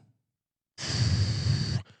Clemson.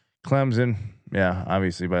 Clemson. Yeah,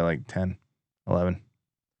 obviously by like 10, 11.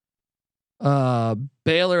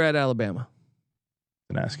 Baylor at Alabama.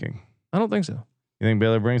 An ass kicking. I don't think so. You think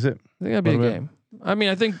Baylor brings it? I think that'd be a game. I mean,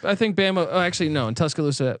 I think Bama. Oh, actually, no. In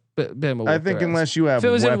Tuscaloosa, Bama. I think unless you have, if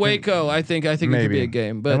it was in Waco, I think it could be a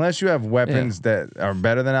game. But unless you have weapons that are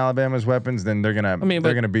better than Alabama's weapons, then they're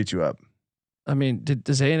gonna beat you up. I mean,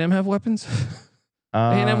 does A&M have weapons?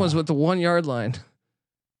 A&M was with the 1 yard line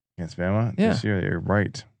against Bama. Yeah, this year. You're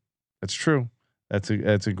right. That's true. That's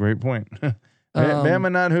a great point.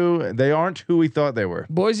 Bama not who they aren't who we thought they were.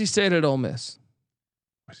 Boise State at Ole Miss.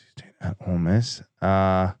 Boise State at Ole Miss.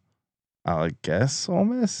 I guess Ole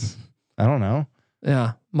Miss. I don't know.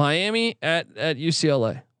 Yeah, Miami at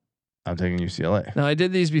UCLA. I'm taking UCLA. Now I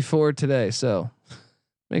did these before today, so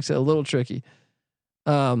makes it a little tricky.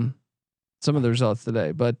 Some of the results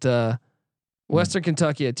today, but Western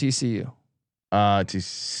Kentucky at TCU.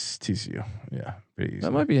 TCU. Yeah, pretty easy.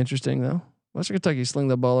 That might be interesting though. Western Kentucky sling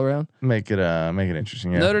the ball around. Make it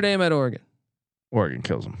interesting. Yeah. Notre Dame at Oregon. Oregon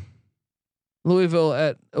kills them. Louisville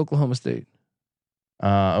at Oklahoma State.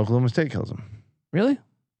 Oklahoma State kills them. Really?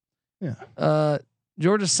 Yeah.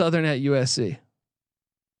 Georgia Southern at USC.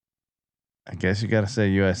 I guess you got to say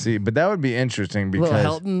USC, but that would be interesting because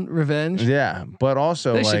little Helton revenge. Yeah, but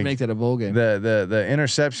also they should make that a bowl game. The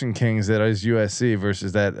interception kings that is USC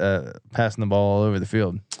versus that passing the ball all over the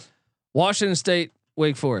field. Washington State,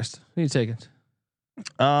 Wake Forest. Who are you taking?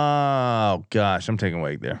 Oh gosh, I'm taking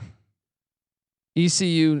Wake there.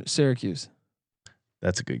 ECU, Syracuse.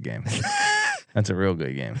 That's a good game. That's a real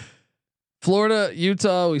good game. Florida,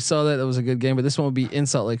 Utah. We saw that was a good game, but this one would be in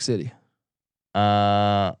Salt Lake City.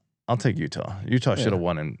 I'll take Utah. Utah should have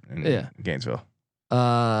won in Gainesville.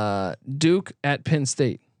 Duke at Penn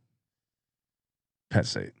State. Penn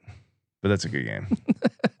State, but that's a good game.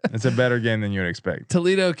 It's a better game than you would expect.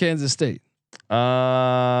 Toledo, Kansas State.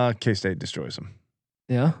 K-State destroys them.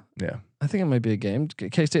 Yeah. Yeah. I think it might be a game.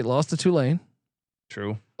 K-State lost to Tulane.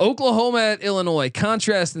 True. Oklahoma at Illinois.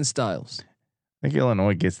 Contrast in styles. I think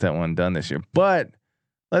Illinois gets that one done this year, but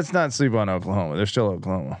let's not sleep on Oklahoma. They're still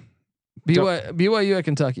Oklahoma. BYU at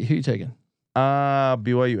Kentucky. Who you taking?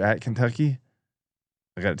 BYU at Kentucky.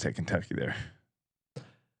 I got to take Kentucky there.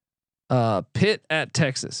 Pitt at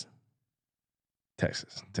Texas.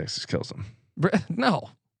 Texas kills them. No,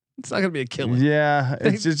 it's not gonna be a killer. Yeah,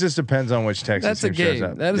 it just depends on which Texas. That's a team shows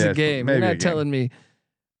game. up. That is a game. You're not a game. telling me.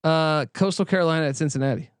 Coastal Carolina at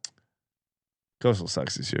Cincinnati. Coastal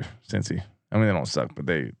sucks this year. Cincy. I mean, they don't suck, but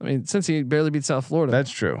they. I mean, Cincy barely beat South Florida.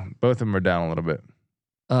 That's true. Both of them are down a little bit.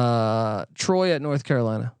 Troy at North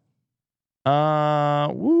Carolina.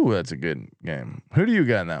 That's a good game. Who do you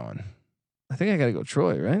got in that one? I think I got to go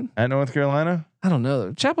Troy, right? At North Carolina? I don't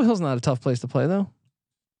know. Chapel Hill's not a tough place to play though.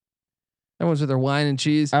 Everyone's with their wine and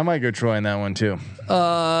cheese. I might go Troy in that one too.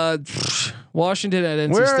 Washington at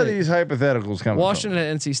NC Where State. are these hypotheticals coming Washington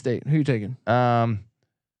at NC State. Who you taking? from?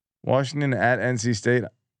 Washington at NC State.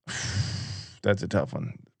 That's a tough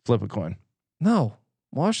one. Flip a coin. No,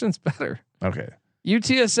 Washington's better. Okay.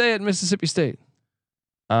 UTSA at Mississippi State.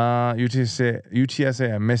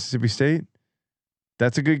 UTSA at Mississippi State.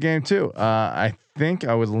 That's a good game too. I think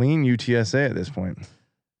I would lean UTSA at this point.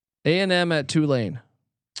 A&M at Tulane.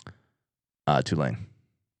 Tulane.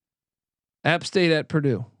 App State at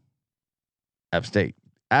Purdue. App State.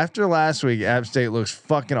 After last week, App State looks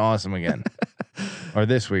fucking awesome again. Or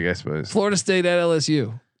this week, I suppose. Florida State at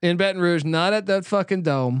LSU. In Baton Rouge, not at that fucking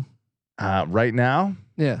dome. Right now,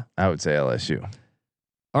 Yeah. I would say LSU.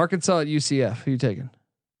 Arkansas at UCF. Who you taking?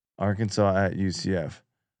 Arkansas at UCF.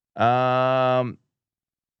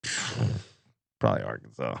 Probably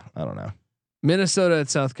Arkansas. I don't know. Minnesota at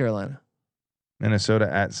South Carolina.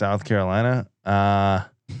 Minnesota at South Carolina.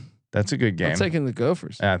 That's a good game. I'm taking the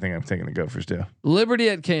Gophers. I think I'm taking the Gophers too. Liberty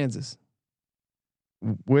at Kansas.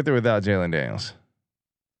 With or without Jalen Daniels?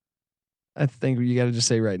 I think you got to just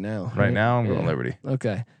say right now. Right now, I'm going Liberty.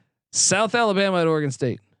 Okay. South Alabama at Oregon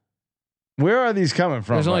State. Where are these coming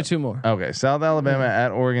from? There's only two more. Okay, South Alabama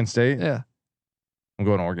at Oregon State. Yeah. I'm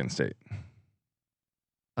going Oregon State.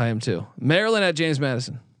 I am too. Maryland at James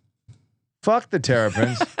Madison. Fuck the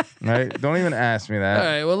Terrapins. Right? Don't even ask me that. All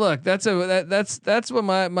right. Well, look, that's what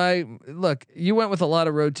my look. You went with a lot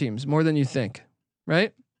of road teams, more than you think,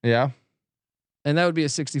 right? Yeah. And that would be a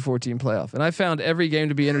 64 team playoff. And I found every game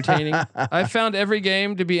to be entertaining. I found every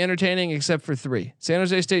game to be entertaining except for 3: San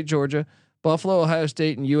Jose State, Georgia, Buffalo, Ohio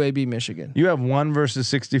State, and UAB, Michigan. You have 1 versus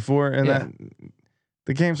 64, and that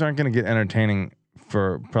the games aren't going to get entertaining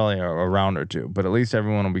for probably a round or two, but at least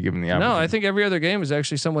everyone will be given the opportunity. No, I think every other game is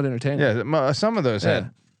actually somewhat entertaining. Yeah, some of those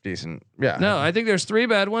had decent. Yeah. No, I think there's 3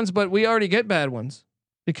 bad ones, but we already get bad ones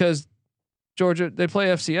because Georgia, they play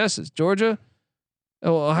FCSs. Georgia,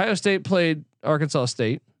 Ohio State played Arkansas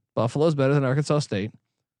State. Buffalo's better than Arkansas State.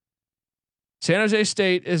 San Jose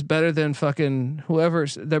State is better than fucking whoever.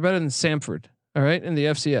 They're better than Samford. All right, in the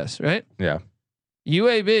FCS, right? Yeah.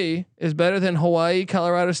 UAB is better than Hawaii,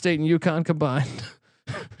 Colorado State, and UConn combined.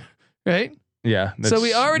 Right? Yeah. So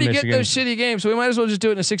we already get those shitty games. So we might as well just do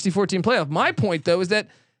it in a 64 team playoff. My point though is that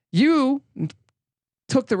you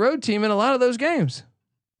took the road team in a lot of those games.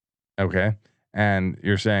 Okay. And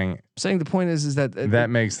you're saying The point is that that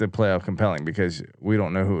makes the playoff compelling because we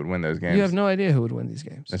don't know who would win those games. you have no idea who would win these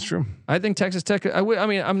games. That's true. I think Texas Tech. I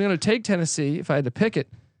mean, I'm going to take Tennessee if I had to pick it,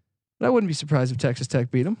 but I wouldn't be surprised if Texas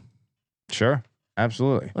Tech beat them. Sure.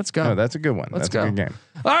 Absolutely. Let's go. No, that's a good one. Let's that's go. a good game.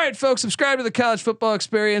 All right, folks, subscribe to the College Football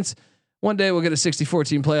Experience. One day we'll get a 64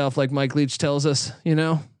 team playoff like Mike Leach tells us. You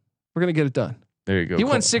know, we're going to get it done. There you go. He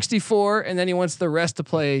wants 64, and then he wants the rest to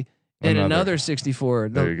play in another 64.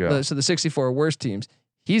 There you go. So the 64 worst teams.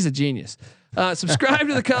 He's a genius. Subscribe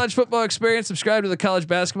to the College Football Experience. Subscribe to the College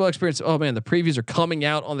Basketball Experience. Oh man, the previews are coming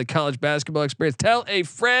out on the College Basketball Experience. Tell a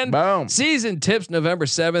friend. Boom. Season tips November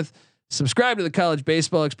 7th. Subscribe to the College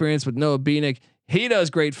Baseball Experience with Noah Beanick. He does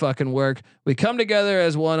great fucking work. We come together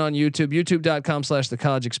as one on YouTube. YouTube.com/the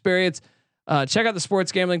College Experience. Check out the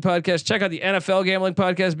Sports Gambling Podcast. Check out the NFL Gambling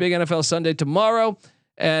Podcast. Big NFL Sunday tomorrow,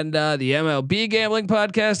 and the MLB Gambling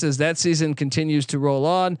Podcast as that season continues to roll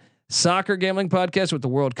on. Soccer Gambling Podcast with the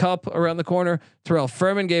World Cup around the corner. Terrell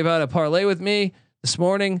Furman gave out a parlay with me this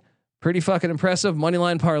morning. Pretty fucking impressive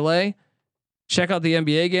moneyline parlay. Check out the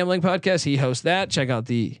NBA Gambling Podcast. He hosts that. Check out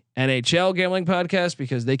the NHL Gambling Podcast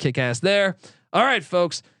because they kick ass there. All right,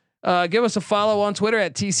 folks. Give us a follow on Twitter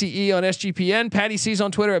at TCE on SGPN. Patty C's on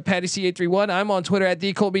Twitter at PattyC831. I'm on Twitter at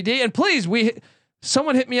DColbyD. And please,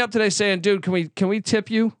 someone hit me up today saying, "Dude, can we tip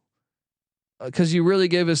you? Because you really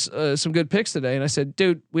gave us some good picks today." And I said,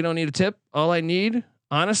 "Dude, we don't need a tip. All I need,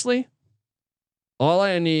 honestly,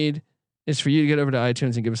 is for you to get over to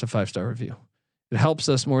iTunes and give us a 5-star review. It helps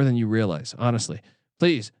us more than you realize. Honestly,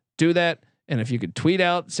 please do that. And if you could tweet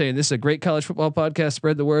out saying this is a great college football podcast,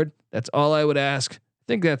 spread the word. That's all I would ask. I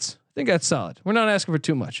think that's solid. We're not asking for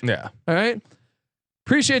too much. Yeah. All right.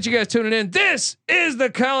 Appreciate you guys tuning in. This is the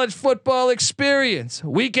College Football Experience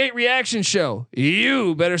Week 8 reaction show.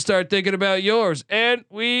 You better start thinking about yours. And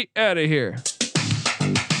we out of here.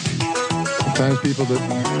 Sometimes people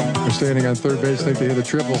that are standing on third base think they hit a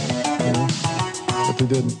triple, but they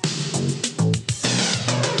didn't.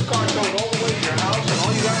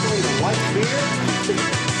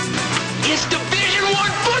 It's Division I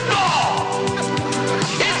football.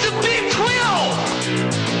 It's a Big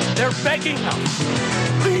 12. They're begging us.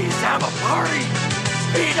 Please have a party.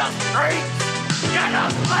 Feed us drinks. Get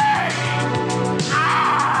us laid.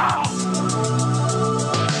 Ah!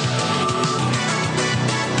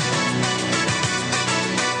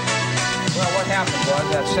 Well, what happened was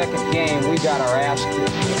that second game, we got our ass kicked.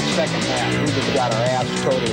 The second half, we just got our ass totally